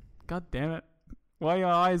 No. God damn it! Why are your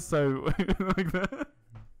eyes so like that?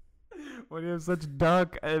 Why do you have such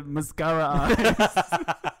dark mascara eyes?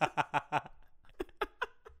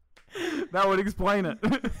 That would explain it.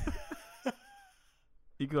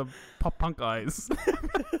 You got pop punk eyes.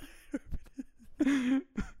 You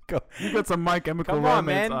got some My Chemical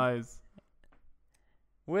Romance eyes.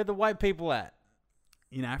 Where are the white people at?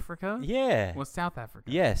 In Africa? Yeah. Well, South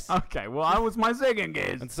Africa. Yes. Okay, well, I was my second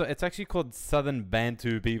guess. And so it's actually called Southern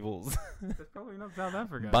Bantu peoples. That's probably not South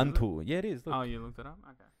Africa. Bantu. Yeah, it is. Look. Oh, you looked it up?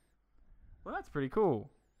 Okay. Well, that's pretty cool.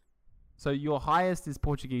 So your highest is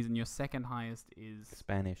Portuguese and your second highest is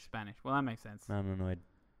Spanish. Spanish. Well, that makes sense. I'm annoyed.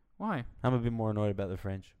 Why? I'm a bit more annoyed about the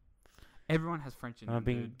French. Everyone has French in them, I've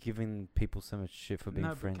been dude. giving people so much shit for being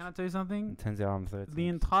No, French. but can I tell you something? It turns out I'm 13. The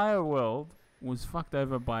entire world was fucked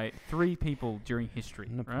over by 3 people during history.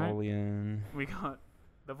 Right? Napoleon. We got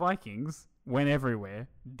the Vikings, went everywhere,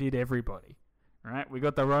 did everybody. Right? We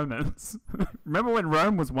got the Romans. Remember when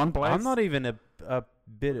Rome was one place? I'm not even a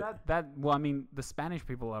bit. Well, I mean, the Spanish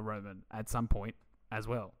people are Roman at some point as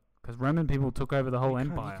well. Because Roman people took over the whole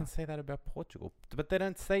empire. You can say that about Portugal. But they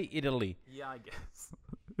don't say Italy. Yeah, I guess.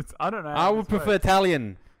 I don't know. I would prefer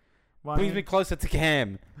Italian. Well, Brings me closer to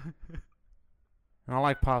Cam. And I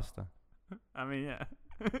like pasta. I mean, yeah.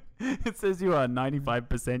 It says you are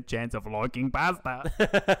 95% chance of liking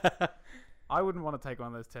pasta. I wouldn't want to take one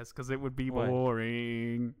of those tests because it would be Why?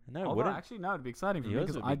 boring. No, Although, wouldn't. actually, no, it'd be exciting for me Yours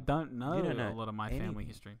because would I be- don't know you don't know a lot of my family anything.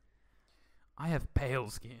 history. I have pale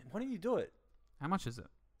skin. Why don't you do it? How much is it?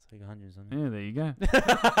 It's like 100 something. Yeah, there you go.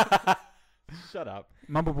 Shut up.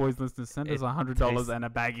 Mumble Boys listeners, send us It $100 tastes- and a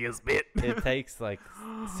baggie of spit. It takes like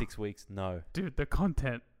 6 weeks. No. Dude, the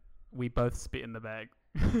content, we both spit in the bag.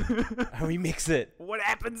 And we mix it. What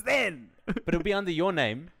happens then? But it'll be under your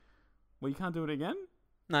name. Well, you can't do it again?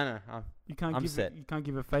 No. You can't I'm give set. You can't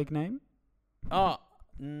give a fake name? Oh,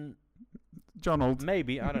 Jonald.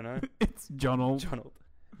 maybe. I don't know. It's Jonald. Jonald.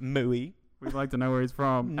 Mooey. We'd like to know where he's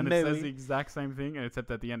from. And it says Mooey. the exact same thing, except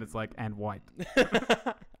at the end it's like, and white.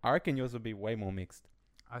 I reckon yours would be way more mixed.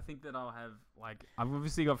 I think that I'll have, like, I've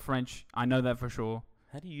obviously got French. I know that for sure.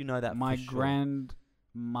 How do you know that My for sure?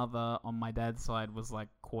 grandmother on my dad's side was like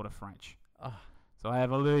quarter French. Ah. So I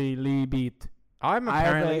have a little bit. I'm I have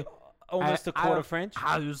apparently almost a I quarter have- French.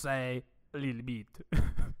 How you say a little bit?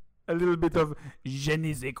 A little bit of je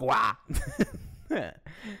ne sais quoi.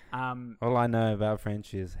 All I know about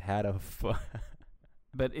French is how to.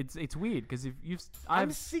 But it's weird because if you've I'm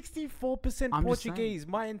I've 64% I'm just Portuguese.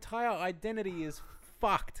 My entire identity is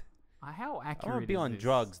fucked. how I accurate want to be is on this?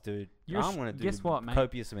 drugs, dude. You're I'm gonna do guess what, mate?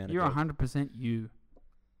 copious amount You're of drugs. 100% you,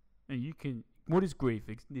 and you can. What is grief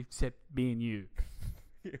except being you?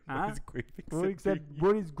 Huh? What is grief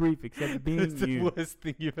What is grief except being That's the you? worst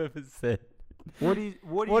thing you've ever said.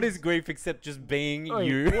 What is grief except just being Wait,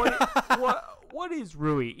 you? what is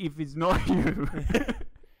Rui if it's not you?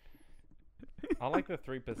 I like the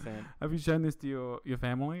 3%. Have you shown this to your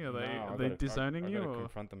family? Are they disowning you? I gotta Or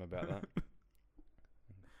confront them about that.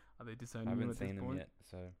 are they I disowning you haven't at seen this them point? yet,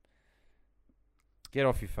 so get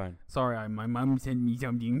off your phone. Sorry, my mum sent me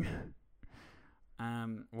something.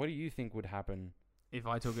 What do you think would happen? If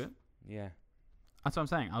I took it, Yeah. that's what I'm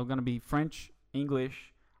saying. I'm gonna be French,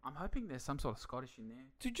 English. I'm hoping there's some sort of Scottish in there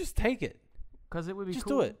Dude, just take it. because it would be Just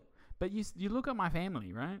cool. do it. But you look at my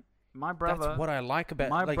family, right? My brother. That's what I like about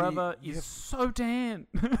My like, brother you is have- so tan.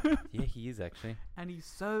 Yeah, he is actually. And he's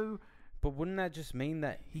so. But wouldn't that just mean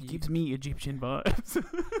that He gives me Egyptian vibes.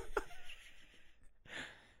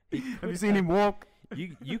 Have you seen him walk?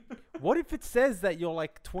 you what if it says that you're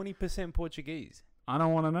like 20% Portuguese? I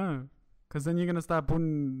don't want to know. Because then you're going to start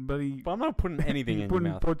putting But I'm not putting anything in your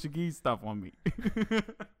putting mouth. Portuguese stuff on me.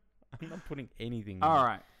 I'm not putting anything in All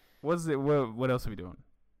right. What else are we doing?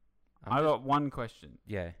 I got one question.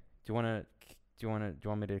 Yeah. Do you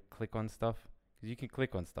want me to click on stuff? Because you can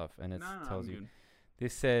click on stuff and it tells you. Good.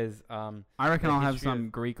 This says I reckon the I'll have history some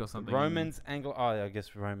Greek or something. Romans, I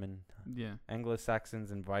guess Roman, Yeah. Anglo-Saxons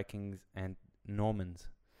and Vikings and Normans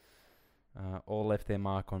all left their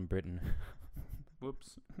mark on Britain.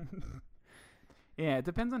 Whoops. Yeah, it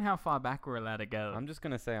depends on how far back we're allowed to go. I'm just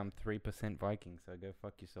gonna say I'm 3% Viking, so go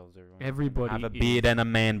fuck yourselves, everyone. Everybody have a beard and a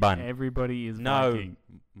man bun. Everybody is No, Viking.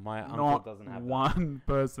 my uncle Not doesn't have that. one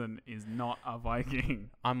person is not a Viking.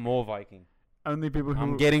 I'm more Viking. Only people who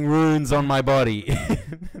I'm getting runes on my body.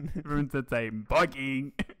 runes that say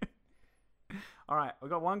Viking. All right, we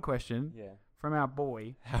got one question Yeah. from our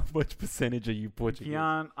boy How much percentage are you Portuguese?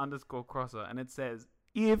 Kian_crosser, and it says,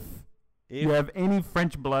 if you have any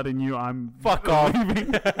French blood in you, I'm Fuck off.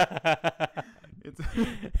 leaving." It's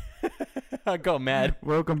I got mad.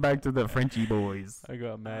 Welcome back to the Frenchy boys. I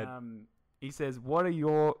got mad. He says, what are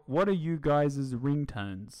you guys'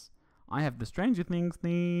 ringtones? I have the Stranger Things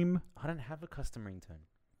theme. I don't have a custom ringtone.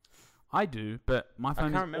 I do, but my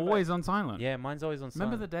phone can't is remember. always on silent. Yeah, mine's always on silent.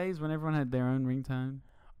 Remember the days when everyone had their own ringtone?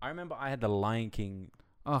 I remember I had the Lion King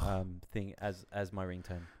Oh, thing as my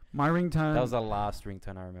ringtone. my ringtone. That was the last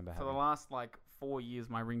ringtone I remember for having. the last 4 years.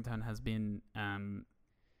 My ringtone has been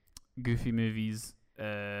Goofy Movies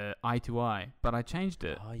Eye to Eye, but I changed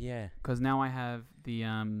it Oh yeah. because now I have the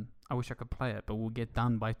I wish I could play it, but we'll get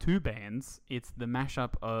done by two bands. It's the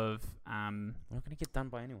mashup of We're not gonna get done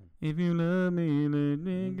by anyone. If You Love Me, Little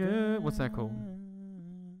Nigga. What's that called?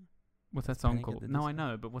 What's that song Panic at called? the No, I Disco.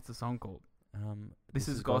 know, but what's the song called? This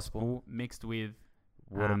is gospel mixed with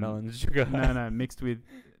Watermelon sugar. no, mixed with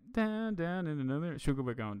down in another sugar.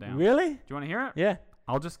 We're going down. Really? Do you want to hear it? Yeah.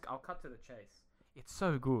 I'll cut to the chase. It's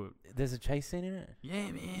so good. There's a chase scene in it.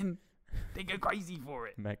 Yeah, man. They go crazy for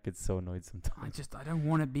it. Matt gets so annoyed sometimes. I don't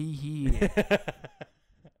want to be here.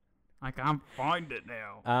 I can't find it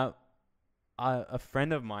now. A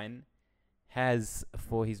friend of mine has,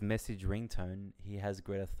 for his message ringtone, he has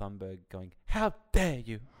Greta Thunberg going, "How dare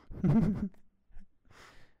you!"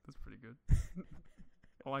 That's pretty good.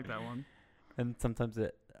 I like that one. And sometimes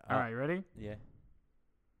it. All right, you ready? Yeah.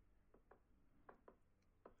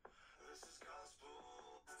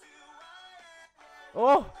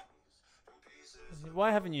 Oh!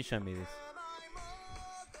 Why haven't you shown me this?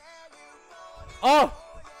 Oh!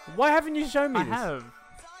 Why haven't you shown me I this? have.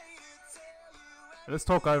 Let's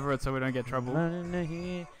talk over it so we don't get trouble.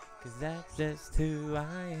 Cause that's just who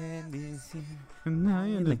I am.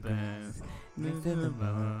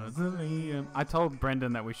 I told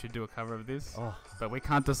Brendan that we should do a cover of this, Oh. but we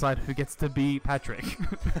can't decide who gets to be Patrick.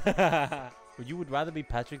 Well, you would rather be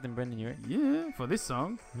Patrick than Brendan Urie? Yeah, for this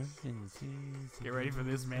song. Get ready for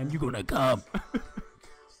this, man. You're gonna come.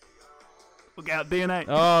 Look out, DNA.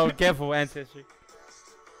 Oh, careful, ancestry.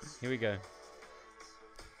 Here we go.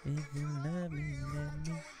 If you love me, let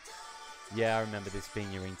me. Yeah, I remember this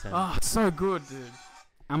being your ringtone. Oh, it's so good, dude.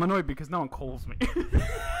 I'm annoyed because no one calls me.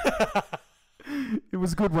 It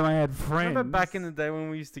was good when I had friends. Remember back in the day when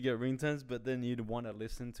we used to get ringtones, but then you'd want to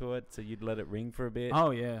listen to it, so you'd let it ring for a bit.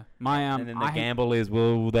 Oh yeah, my and then the gamble is,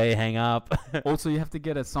 will they hang up? Also, you have to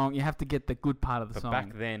get a song. You have to get the good part of the But song.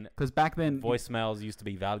 back then, Because back then, voicemails used to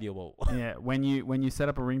be valuable. yeah, when you set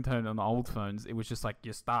up a ringtone on the old phones, it was just like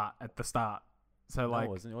you start at the start. So No, like, it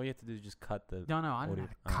wasn't. All you had to do is just cut the. no, I don't know audio. how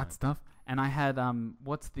to cut Alright. stuff. And I had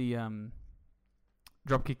what's the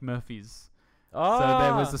Dropkick Murphys. Oh, So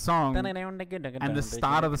there was a song, and the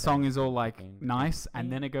start of the song is all like nice, and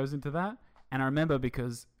then it goes into that. And I remember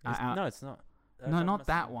because no, it's not. no, not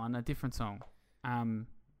that one, a different song.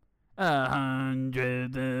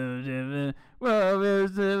 100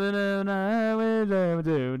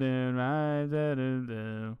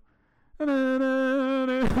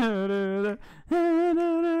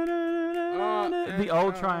 the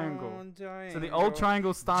old triangle. So the old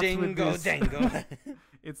triangle starts with this.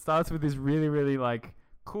 It starts with this really, really like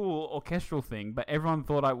cool orchestral thing, but everyone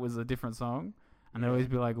thought it was a different song, and they'd always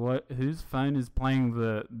be like, "What? Whose phone is playing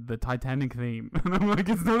the Titanic theme?" And I'm like,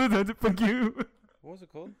 "It's not a Titanic. Fuck you." What was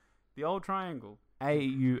it called? The old triangle.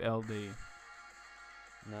 AULD.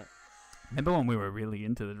 No. Remember when we were really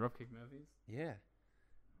into the Dropkick Murphys? Yeah.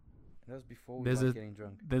 That was before we There's started getting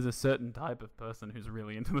drunk. There's a certain type of person who's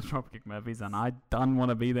really into the Dropkick Murphys, and I don't want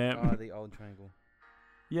to be them. Oh, the old triangle.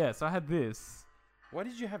 Yeah, so I had this Why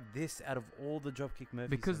did you have this out of all the Dropkick Murphys?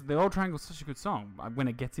 because the old triangle is such a good song when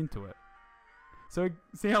it gets into it. So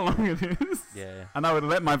see how long it is? Yeah. And I would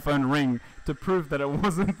let my phone ring to prove that it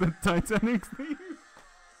wasn't the Titanic theme.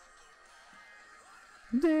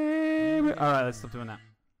 Damn it. Alright, let's stop doing that.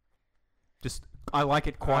 Just I like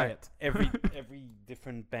it quiet. Every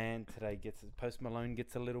different band today gets Post Malone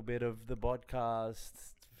gets a little bit of the podcast.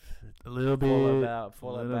 A little bit.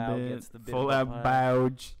 Fallout gets the bit Fallout of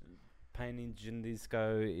Bouge. Pain in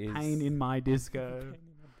Disco is Pain in my disco. Pain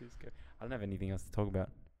in my disco. I don't have anything else to talk about.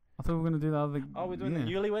 I thought we were gonna do the other. Oh, we're doing the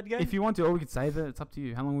newlywed game. If you want to, or we could save it. It's up to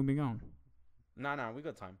you. How long have we been going? No, we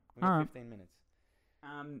got time. We got Alright. 15 minutes.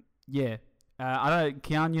 Yeah. I don't.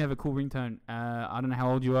 Kian, you have a cool ringtone. I don't know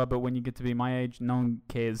how old you are, but when you get to be my age, no one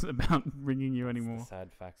cares about ringing you anymore. It's the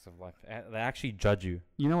sad facts of life. They actually judge you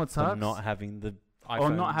You know what for sucks? not having the iPhone. Or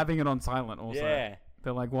not having it on silent. Also, Yeah.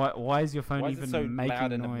 they're like, why is your phone Why is even it so making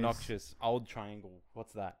loud and noise? obnoxious? Old triangle.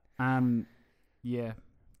 What's that? Yeah.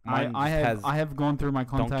 Mine I just has have gone through my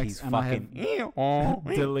contacts donkeys and I have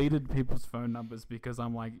fucking. deleted people's phone numbers because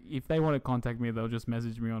I'm like, if they want to contact me, they'll just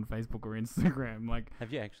message me on Facebook or Instagram. Like,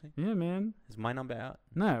 Have you actually? yeah, man. Is my number out?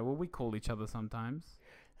 No, well, we call each other sometimes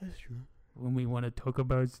That's true. when we want to talk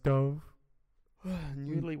about stuff.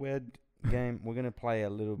 Newlywed game. We're gonna play a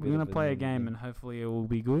little bit. We're gonna of play a newlywed game, and hopefully it will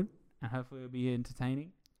be good, and hopefully it'll be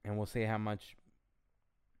entertaining. and we'll see how much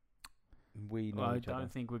we know I each other.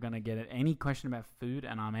 don't think we're gonna get it. Any question about food,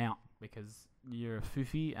 and I'm out because you're a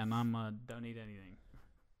foofy, and I'm don't eat anything.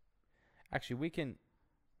 Actually, we can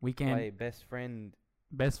We can. play best friend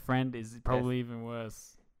Best friend is probably even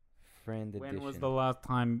worse. friend edition. When was the last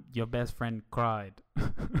time your best friend cried?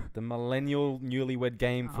 The millennial newlywed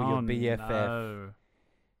game for your BFF. No.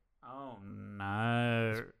 Oh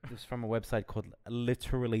no! It's from a website called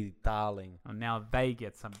Literally Darling. Oh, now they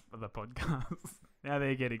get some of the podcast. Now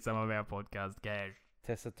they're getting some of our podcast cash.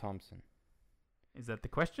 Tessa Thompson. Is that the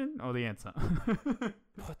question or the answer?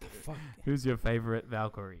 What the fuck? Who's your favorite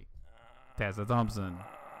Valkyrie? Tessa Thompson.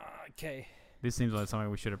 Okay. This seems like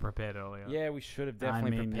something we should have prepared earlier. Yeah, we should have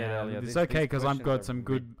definitely prepared earlier. It's These okay because I've questions got are some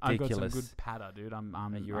good. I've got some good ridiculous. patter, dude.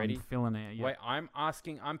 I'm you ready? feeling it. Yeah. Wait,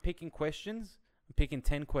 I'm picking questions. I'm picking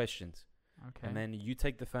 10 questions. Okay. And then you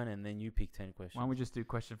take the phone and then you pick 10 questions. Why don't we just do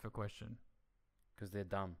question for question? Because they're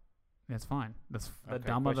dumb. That's fine. The Okay,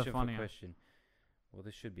 dumber the question for funnier. question. Well,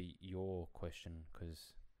 this should be your question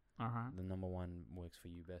because All right. the number one works for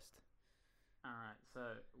you best. All right. So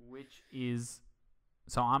which is?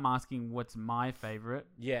 So I'm asking what's my favorite.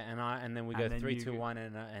 Yeah, and then we And go then 3, you 2, go- 1,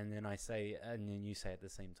 and then I say, and then you say at the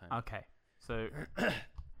same time. Okay. So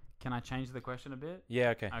can I change the question a bit? Yeah.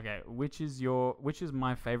 Okay. Okay. Which is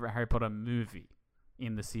my favorite Harry Potter movie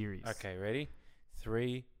in the series? Okay. Ready?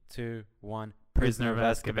 3, 2, 1. Prisoner of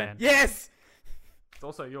Azkaban. Yes. It's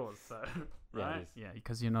also yours, so Yeah, it right? is. Yeah,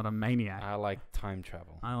 because you're not a maniac. I like time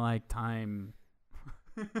travel. I like time.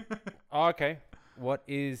 Oh, okay. What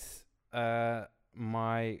is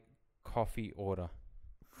my coffee order?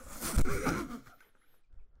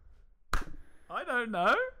 I don't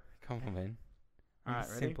know. Come on, man. All As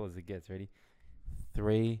right, ready? simple as it gets. Ready?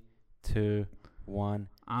 3, 2, 1.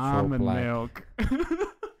 Almond black. milk.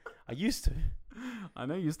 I used to. I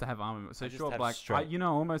know you used to have almond milk. So I just short have black. straight. I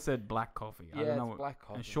almost said black coffee. I Yeah, don't know it's what. black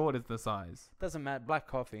coffee. And short is the size. Doesn't matter. Black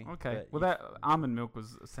coffee. Okay. but Well, you- that almond milk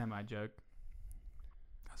was a semi joke.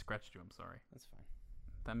 I scratched you. I'm sorry. That's fine.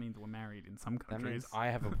 That means we're married in some That countries. means I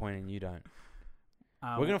have a point and you don't.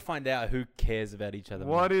 Um, We're gonna find out who cares about each other.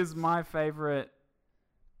 What more. is my favorite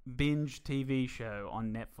binge TV show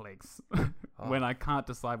on Netflix Oh, when I can't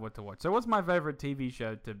decide what to watch? So, what's my favorite TV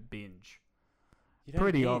show to binge? you don't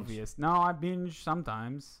Pretty binge. obvious. No, I binge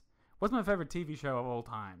sometimes. What's my favorite TV show of all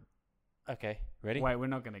time? Okay, ready? Wait, we're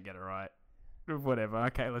not gonna get it right. Whatever.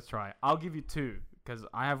 Okay, let's try. I'll give you two because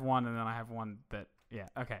I have one and then I have one that. Yeah.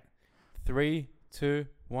 Okay. 3, 2,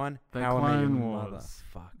 1. The How I Met Your Clone Mother. Wars.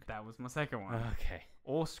 Fuck. That was my second one. Okay.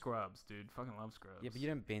 Or Scrubs, dude. Fucking love Scrubs. Yeah, but you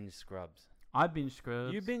don't binge Scrubs. I binge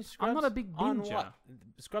Scrubs. You binge Scrubs? I'm not a big On binger. what?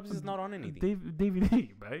 Scrubs is not on anything.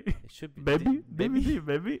 DVD, right? It should be. Baby, Baby? DVD,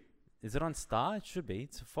 baby. Is it on Star? It should be.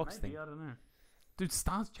 It's a Fox Maybe, thing. I don't know. Dude,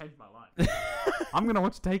 Stars changed my life. I'm gonna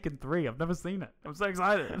watch Taken 3. I've never seen it. I'm so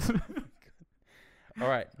excited. Do All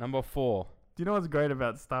right, number 4. you know what's great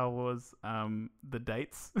about Star Wars? The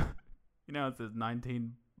dates. You know it says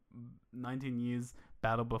 19 years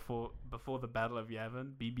battle before the Battle of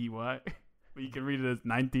Yavin, BBY. But you can read it as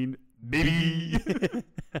 19 BB.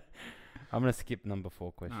 I'm gonna skip number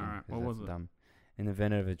 4 question. Alright, 'cause what that's was it? dumb. In the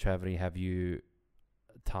event of a tragedy, who have you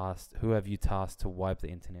tasked to wipe the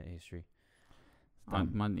internet history?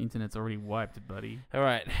 My internet's already wiped, buddy. All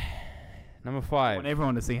right, number I 5. want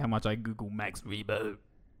everyone to see how much I Google Max Rebo.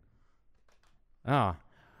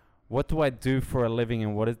 What do I do for a living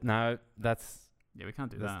and what is... No, that's Yeah, we can't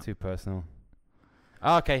do that's that. too personal.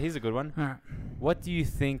 Oh, okay, here's a good one. Alright. What do you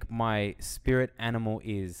think my spirit animal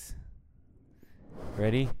is?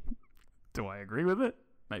 Ready? Do I agree with it?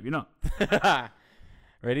 Maybe not.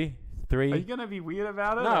 Ready? Are you 3, gonna be weird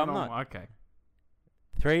about it? No, or I'm normal? not. Okay.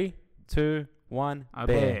 3, 2, 1. A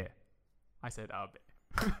bear. bear. I said a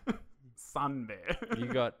bear. Sun bear. You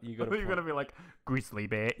got. I A thought you were point. gonna be like grizzly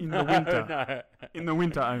bear in the winter. No. In the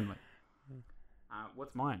winter only.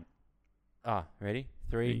 What's mine? Ready?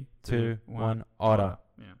 3, 2, 1. Otter.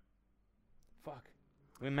 Yeah. Fuck.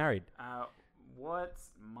 We're married.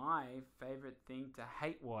 What's my favorite thing to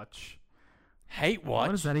hate watch? Hate watch?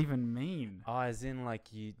 What does that even mean? As in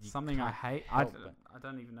like you Something I hate? I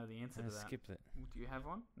don't even know the answer to that. Skip it. Do you have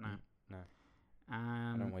one? No. No.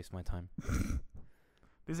 I don't waste my time.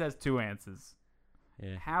 This has 2 answers.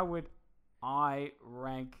 Yeah. How would I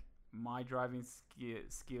rank my driving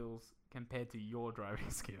skills compared to your driving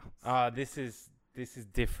skills? This is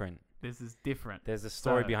different. This is different. There's a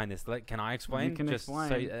story So- behind this. Can I explain? You can explain.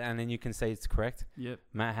 So, and then you can say it's correct. Yep.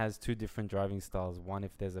 Matt has 2 different driving styles. One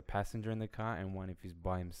if there's a passenger in the car, and one if he's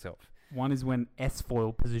by himself. One is when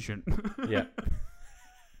S-foil position. Yeah.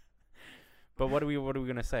 But what are we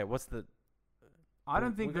gonna say? What's the? I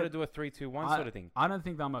don't think we're gonna that do a 3, 2, 1 sort of thing. I don't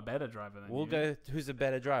think that I'm a better driver than We'll you. go. Who's a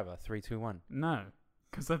better driver? 3, 2, 1. No,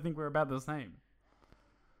 because I think we're about the same.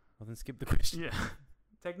 Well, then skip the question. Yeah.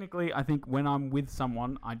 Technically, I think when I'm with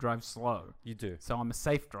someone, I drive slow. You do. So I'm a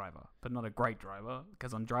safe driver, but not a great driver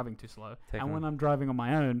because I'm driving too slow. Take and one. when I'm driving on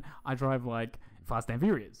my own, I drive like Fast and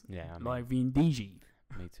Furious. Yeah. I mean, Like Vin Diesel.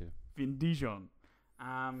 me too. Vin Diesel.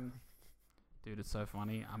 Dude, it's so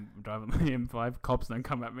funny. I'm driving the M5. Cops don't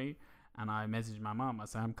come at me. And I message my mum. I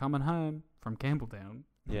say, I'm coming home from Campbelltown.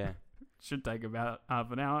 Yeah. Should take about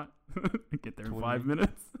half an hour. Get there in 20 5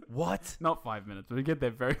 minutes. What? Not 5 minutes, but we get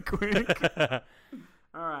there very quick.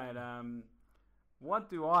 All right. What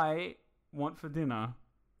do I want for dinner?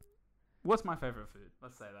 What's my favorite food?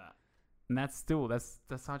 Let's say that. And that's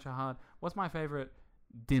such a hard. What's my favorite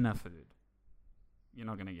dinner food? You're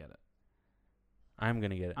not gonna get it. I'm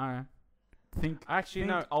gonna get it. All right. Think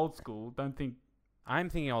No. old school. Don't think I'm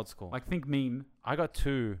thinking old school. like think meme. I got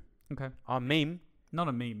 2. Okay. Meme. Not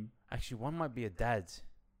a meme. Actually, one might be a dad's.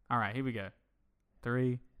 All right. Here we go.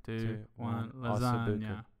 3, 2, 1. Ossobuco.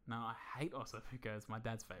 Lasagna. No, I hate ossobuco. It's my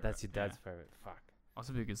dad's favorite. That's your dad's favorite. Fuck.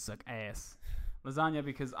 Ossobucos suck ass. Lasagna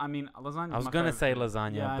because lasagna. I was gonna say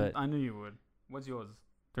lasagna, yeah, but I knew you would. What's yours?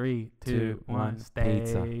 3, 2, 2, 1. 1.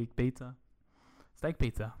 Steak pizza. Steak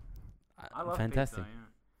pizza. I love fantastic. pizza. Yeah.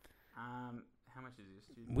 How much is this?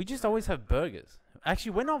 Dude? We just always have burgers.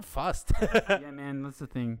 Actually, we're not fussed. Yeah, man, that's the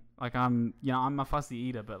thing. Like I'm a fussy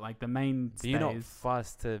eater, but like the main You're not stays.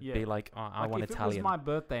 fussed to Yeah. be like, I Like want if Italian. it was my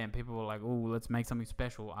birthday and people were like, "Oh, let's make something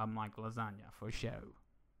special," I'm like lasagna for show.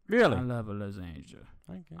 Really? I love a lasagna.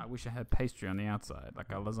 Okay. I wish I had pastry on the outside, like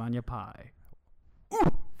a lasagna pie.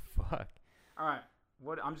 Fuck. All right.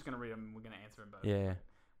 I'm just gonna read them. We're gonna answer them both. Yeah.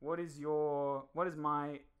 What is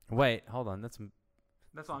my? Wait, hold on. That's what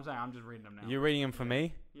I'm saying. I'm just reading them now. You're reading them for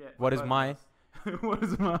me? Yeah. What is both of my? us. What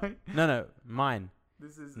is my? No, mine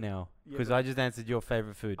This is. now. Yeah, Because but- I just answered your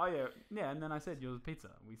favorite food. Oh yeah, and then I said yours pizza.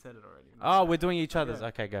 We said it already. Oh, we're doing each other's. Yeah.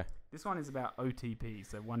 Okay, go. This one is about OTP,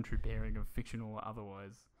 so one true pairing of fictional or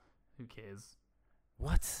otherwise. Who cares?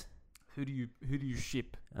 What? Who do you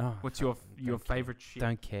ship? Oh, What's fuck, your don't care. favorite ship?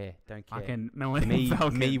 Don't care. Fucking Millennium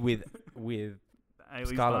Falcon. me with Ailey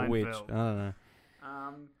Scarlet Witch. I Steinfeld. don't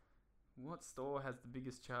know. What store has the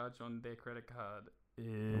biggest charge on their credit card?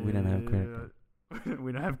 We don't have credit cards.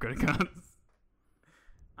 We don't have credit cards.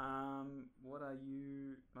 What are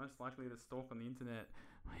you most likely to stalk on the internet?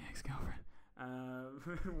 My ex-girlfriend.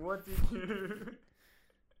 What did you?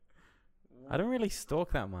 I don't really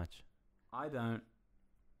stalk that much. I don't.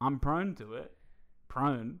 I'm prone to it.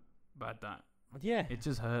 But don't. Yeah. It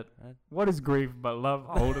just hurt. Right. What is grief but love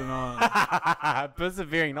holding on?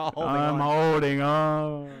 Persevering, not holding I'm on. holding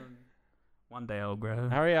on. One day I'll grow.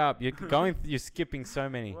 Hurry up. You're going. You're skipping so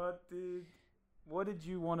many. What did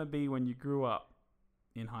you want to be when you grew up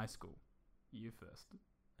in high school? You first.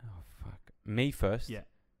 Oh fuck. Me first. Yeah.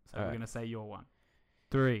 So Alright. we're gonna say your one.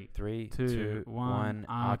 3, 3, 2, 2, 1.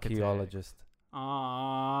 architect. Archaeologist.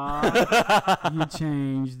 Ah, you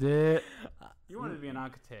changed it. You wanted to be an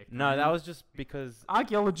architect. No, man. that was just because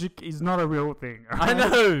Archaeology is not a real thing. I alright?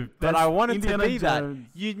 know, but That's I wanted Indiana to be Jones.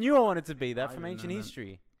 that. You knew I wanted to be that I from didn't ancient know that.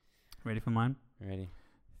 history. Ready for mine? Ready?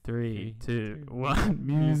 3, 2, 2, 1.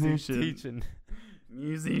 Musician. teaching.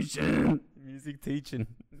 Musician. Music teaching.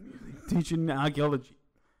 Teaching archaeology.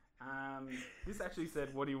 This actually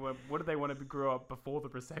said, what do they want to grow up before the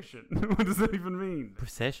recession? What does that even mean?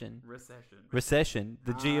 Recession. Recession.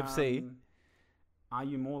 The GFC. Are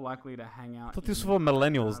you more likely to hang out? I thought this in- was for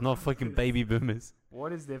millennials, not fucking baby boomers.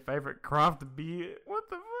 What is their favorite craft beer? What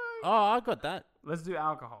the fuck? Oh, I got that. Let's do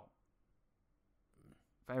alcohol.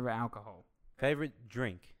 Favorite alcohol. Favorite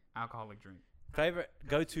drink. Alcoholic drink. Favorite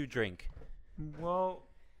go-to drink. Well,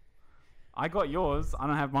 I got yours. I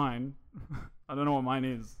don't have mine. I don't know what mine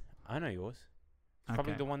is. I know yours. It's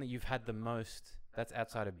probably the one that you've had the most. That's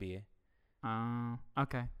outside of beer.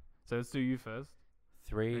 Okay. So let's do you first.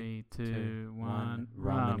 3, 2, 1.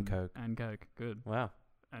 Rum and Coke. And Coke. Good. Wow.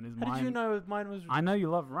 And is How mine? did you know mine was? I know you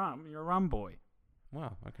love rum. You're a rum boy.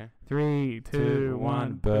 Wow. Okay. 3, 2,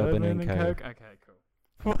 1. Bourbon and Coke. Okay, cool.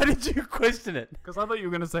 Why did you question it? Because I thought you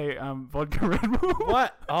were gonna say vodka Red Bull.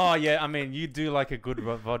 What? Oh yeah. I mean, you do like a good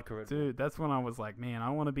vodka Red Bull. Dude, that's when I was like, man,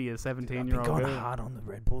 I want to be a I've been17-year-old going girl. hard on the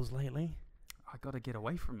Red Bulls lately. I gotta get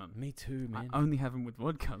away from them. Me too, man. I only have them with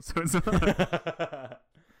vodka, so it's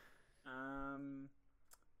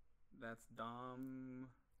that's dumb.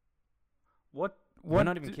 What? We're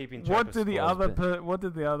not even keeping track What of did the scores, other but- What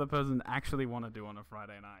did the other person actually want to do on a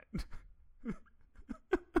Friday night?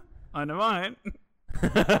 I know mine.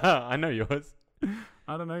 I know yours.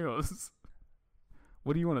 I don't know yours.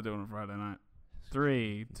 What do you want to do on a Friday night?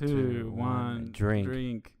 3, 2, 2, 1.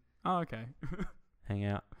 drink. Oh, okay. Hang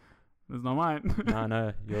out. That's not mine.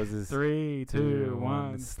 No, yours is 3, 2,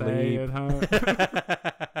 1. Stay sleep. at home.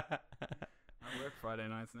 I work Friday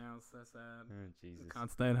nights now. It's so sad. Oh, Jesus.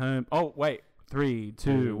 Can't stay at home. Oh wait. 3,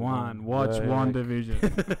 2, 1. Watch Work.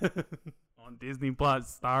 WandaVision on Disney Plus,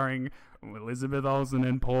 starring Elizabeth Olsen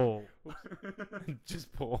and Paul.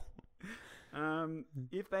 Just Paul.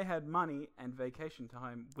 If they had money and vacation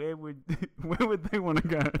time, where would they want to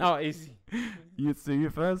go? Oh, easy. You see you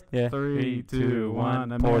first. Yeah. 3, 2,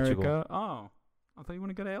 1. America. Portugal. Oh, I thought you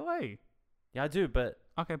want to go to LA. Yeah, I do, but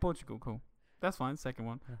Okay, Portugal. Cool. That's fine. Second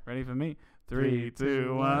one. Yeah. Ready for me? 3, 3,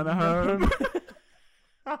 2, 1. Home.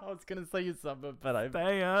 I was gonna say you suburb, but I.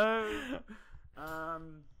 Stay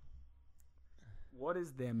home. What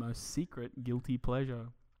is their most secret guilty pleasure?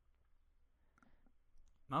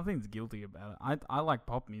 Nothing's guilty about it. I like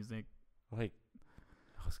pop music. Like,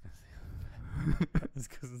 I was gonna say. I was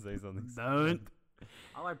gonna say something. Don't.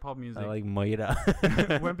 I like pop music. I like Moira.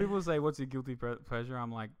 When people say, "What's your guilty pleasure?"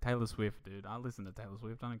 I'm like, Taylor Swift, dude. I listen to Taylor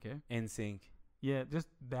Swift. I don't care. NSYNC. Yeah, just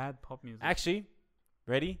bad pop music. Actually,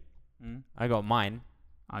 ready? Mm? I got mine.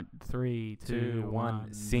 3, 2, 2, 1.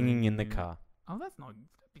 1. Singing in the car. Oh, that's not.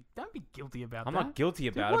 Don't be guilty about I'm that. not guilty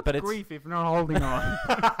Dude, about it, what's but it's. grief if you're not holding on.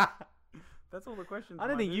 That's all the questions. I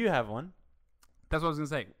don't my think dude. you have one. That's what I was gonna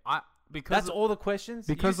say. Because That's all the questions.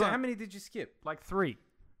 because You I- how many did you skip? like 3.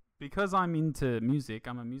 Because I'm into music.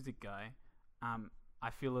 I'm a music guy. I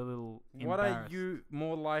feel a little What are embarrassed. you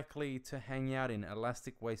more likely to hang out in?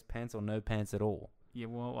 Elastic waist pants or no pants at all? Yeah,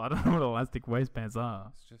 well, I don't know what elastic waist pants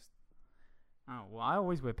are. It's just. Oh, well, I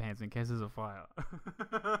always wear pants in case there's a fire.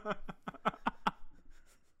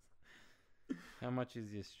 How much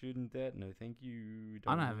is your student debt? No, thank you.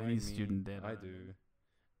 I don't have any remind me. student debt. I do.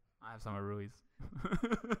 I have some of Rui's.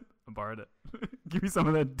 I borrowed it. Give me some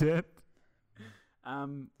of that debt.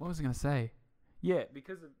 What was I gonna say? Yeah,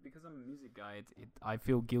 because I'm a music guy, I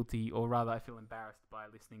feel guilty, or rather, I feel embarrassed by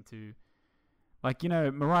listening to, like,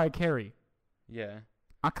 Mariah Carey. Yeah.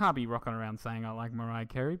 I can't be rocking around saying I like Mariah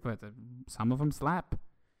Carey, but some of them slap.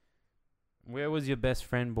 Where was your best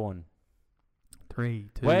friend born? 3,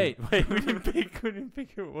 2. Wait. We didn't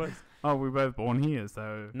pick who it was. Oh, we were both born here,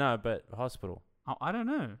 so. No, but hospital. Oh, I don't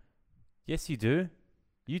know. Yes, you do.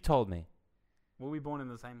 You told me. Were we born in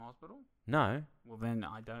the same hospital? No, Well, then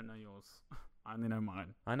I don't know yours. I only know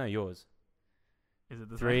mine. I know yours. Is it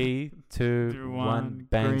the 3, 2, 2, 1.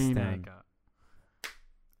 Bankstown. Greenacre.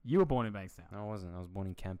 You were born in Bankstown. No, I wasn't. I was born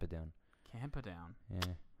in Camperdown. Camperdown.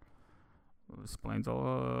 Yeah. Well, explains a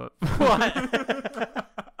lot. What?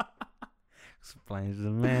 Explains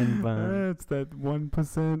the man bun. It's that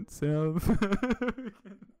 1% south.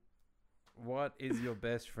 What is your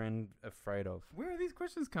best friend afraid of? Where are these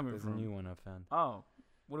questions coming There's a from? new one I found. Oh,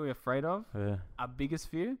 what are we afraid of? Our biggest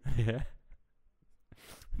fear? Yeah.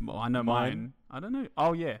 Well, I know Mine. mine. I don't know.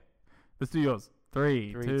 Oh, yeah. Let's do yours.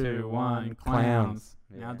 3, 3, 2, 2, 1. 1. Clowns.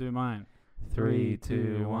 Yeah. Now do mine. 3,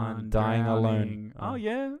 2, 1. Dying alone. Oh,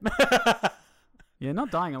 yeah. Yeah, not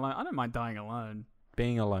dying alone. I don't mind dying alone.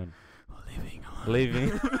 Being alone. Living alone.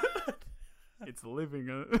 Living. It's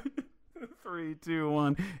living. 3, 2,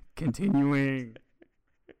 1. Continuing.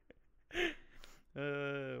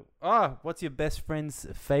 What's your best friend's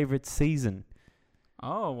favorite season?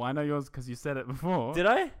 Oh, well, I know yours because you said it before. Did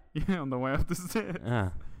I? Yeah, on the way up the stairs.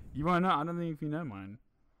 Ah. You won't know. I don't think if you know mine.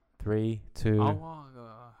 3, 2. Oh,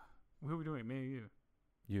 who are we doing? Me or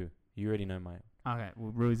you? You already know mine. Okay,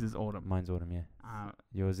 well, Rui's is autumn. Mine's autumn, yeah. Uh,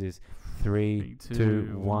 Yours is 3,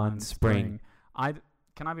 2, 1. Spring.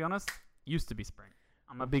 Can I be honest? Used to be spring.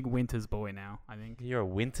 I'm a big winters boy now, I think. You're a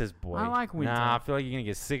winter's boy. I like winter. Nah, I feel like you're gonna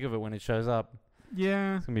get sick of it when it shows up.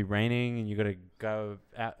 Yeah. It's gonna be raining, and you gotta go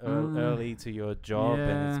out early to your job,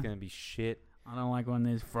 and it's Yeah. gonna be shit. I don't like when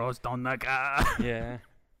there's frost on the car. Yeah.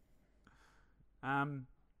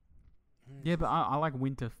 Yeah, but I like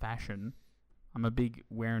winter fashion. I'm a big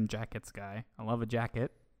wearing jackets guy. I love a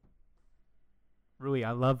jacket. Really,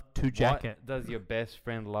 I love to jacket. What does your best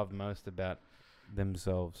friend love most about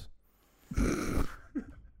themselves?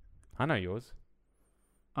 I know yours.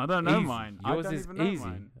 I don't know Easy. mine. Yours I don't is even know easy.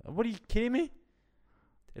 mine. What are you kidding me?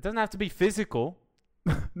 It doesn't have to be physical.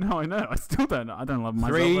 No, I know. I still don't know. I don't love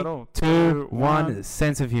myself 3, at all. 2, 1.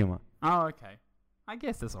 Sense of humor. Oh, okay. I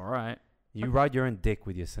guess that's all right. You ride your own dick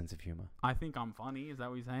with your sense of humor. I think I'm funny. Is that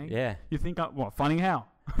what you're saying? Yeah. You think what? Funny how?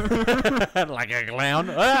 Like a clown.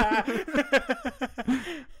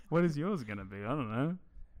 What is yours gonna be? I don't know.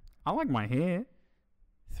 I like my hair.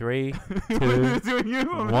 3, What 2, is it you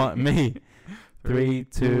or 1. Me. 3,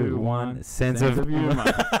 2, 1. Sense of humor.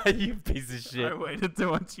 humor. You piece of shit. I waited to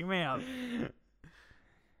watch your mouth.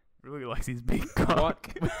 Really likes his big cock.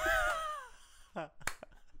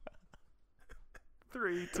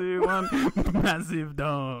 3, 2, 1. Massive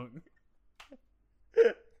dog.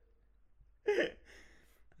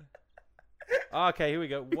 Okay, here we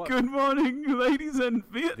go. What? Good morning, ladies and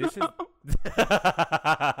Vietnam.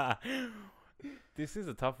 This is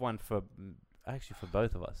a tough one for actually for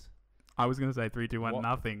both of us. I was gonna say 3, 2, 1, What-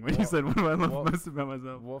 nothing. When you what- said what do I love what- most about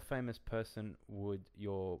myself? What famous person would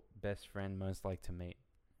your best friend most like to meet?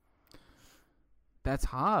 That's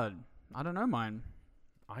hard. I don't know mine.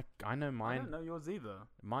 I know I mine. don't know yours either.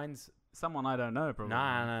 Mine's Someone I don't know, probably. no. You No,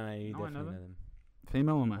 I know definitely know them. them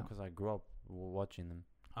Female or male? because I grew up watching them.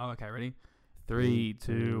 Oh, okay. Ready? 3,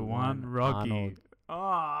 2, 1. Rocky. Arnold.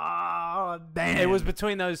 Oh, damn. It was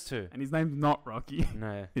between those two. And his name's not Rocky.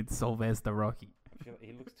 No, It's Sylvester Rocky. I feel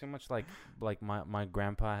he looks too much like my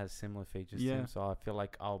grandpa has similar features to Yeah. him, so I feel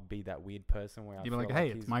like I'll be that weird person where I You'll be feel like, "Hey,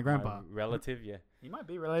 it's he's my grandpa." relative. Yeah. He might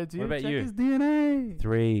be related to you. What about Check you? his DNA.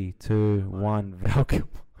 3, 2, 1. Velcro.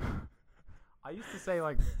 I used to say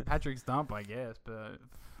like Patrick Stump, I guess, but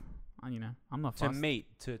I'm not To fussed.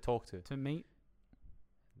 meet, to talk to, To meet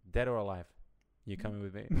dead or alive. You coming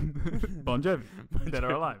with me? Bon Jovi, dead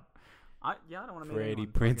or alive. I don't want to meet Freddie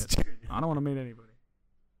anyone. Prinze Fuck it. I don't want to meet anybody.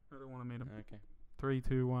 I don't want to meet him. Okay. 3,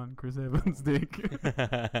 2, 1. Chris Evans, dick. I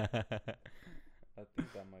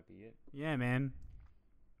think that might be it. Yeah, man.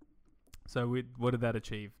 So what did that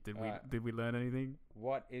achieve? Alright. Did we learn anything?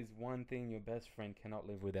 What is one thing your best friend cannot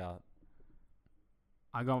live without?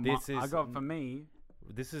 I got for me.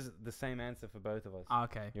 This is the same answer for both of us.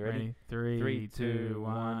 Okay, You ready? 3, 3, 2, 2,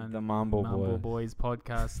 1. The Mumble Mumble Boys. Boys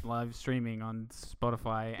podcast live streaming on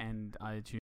Spotify and iTunes.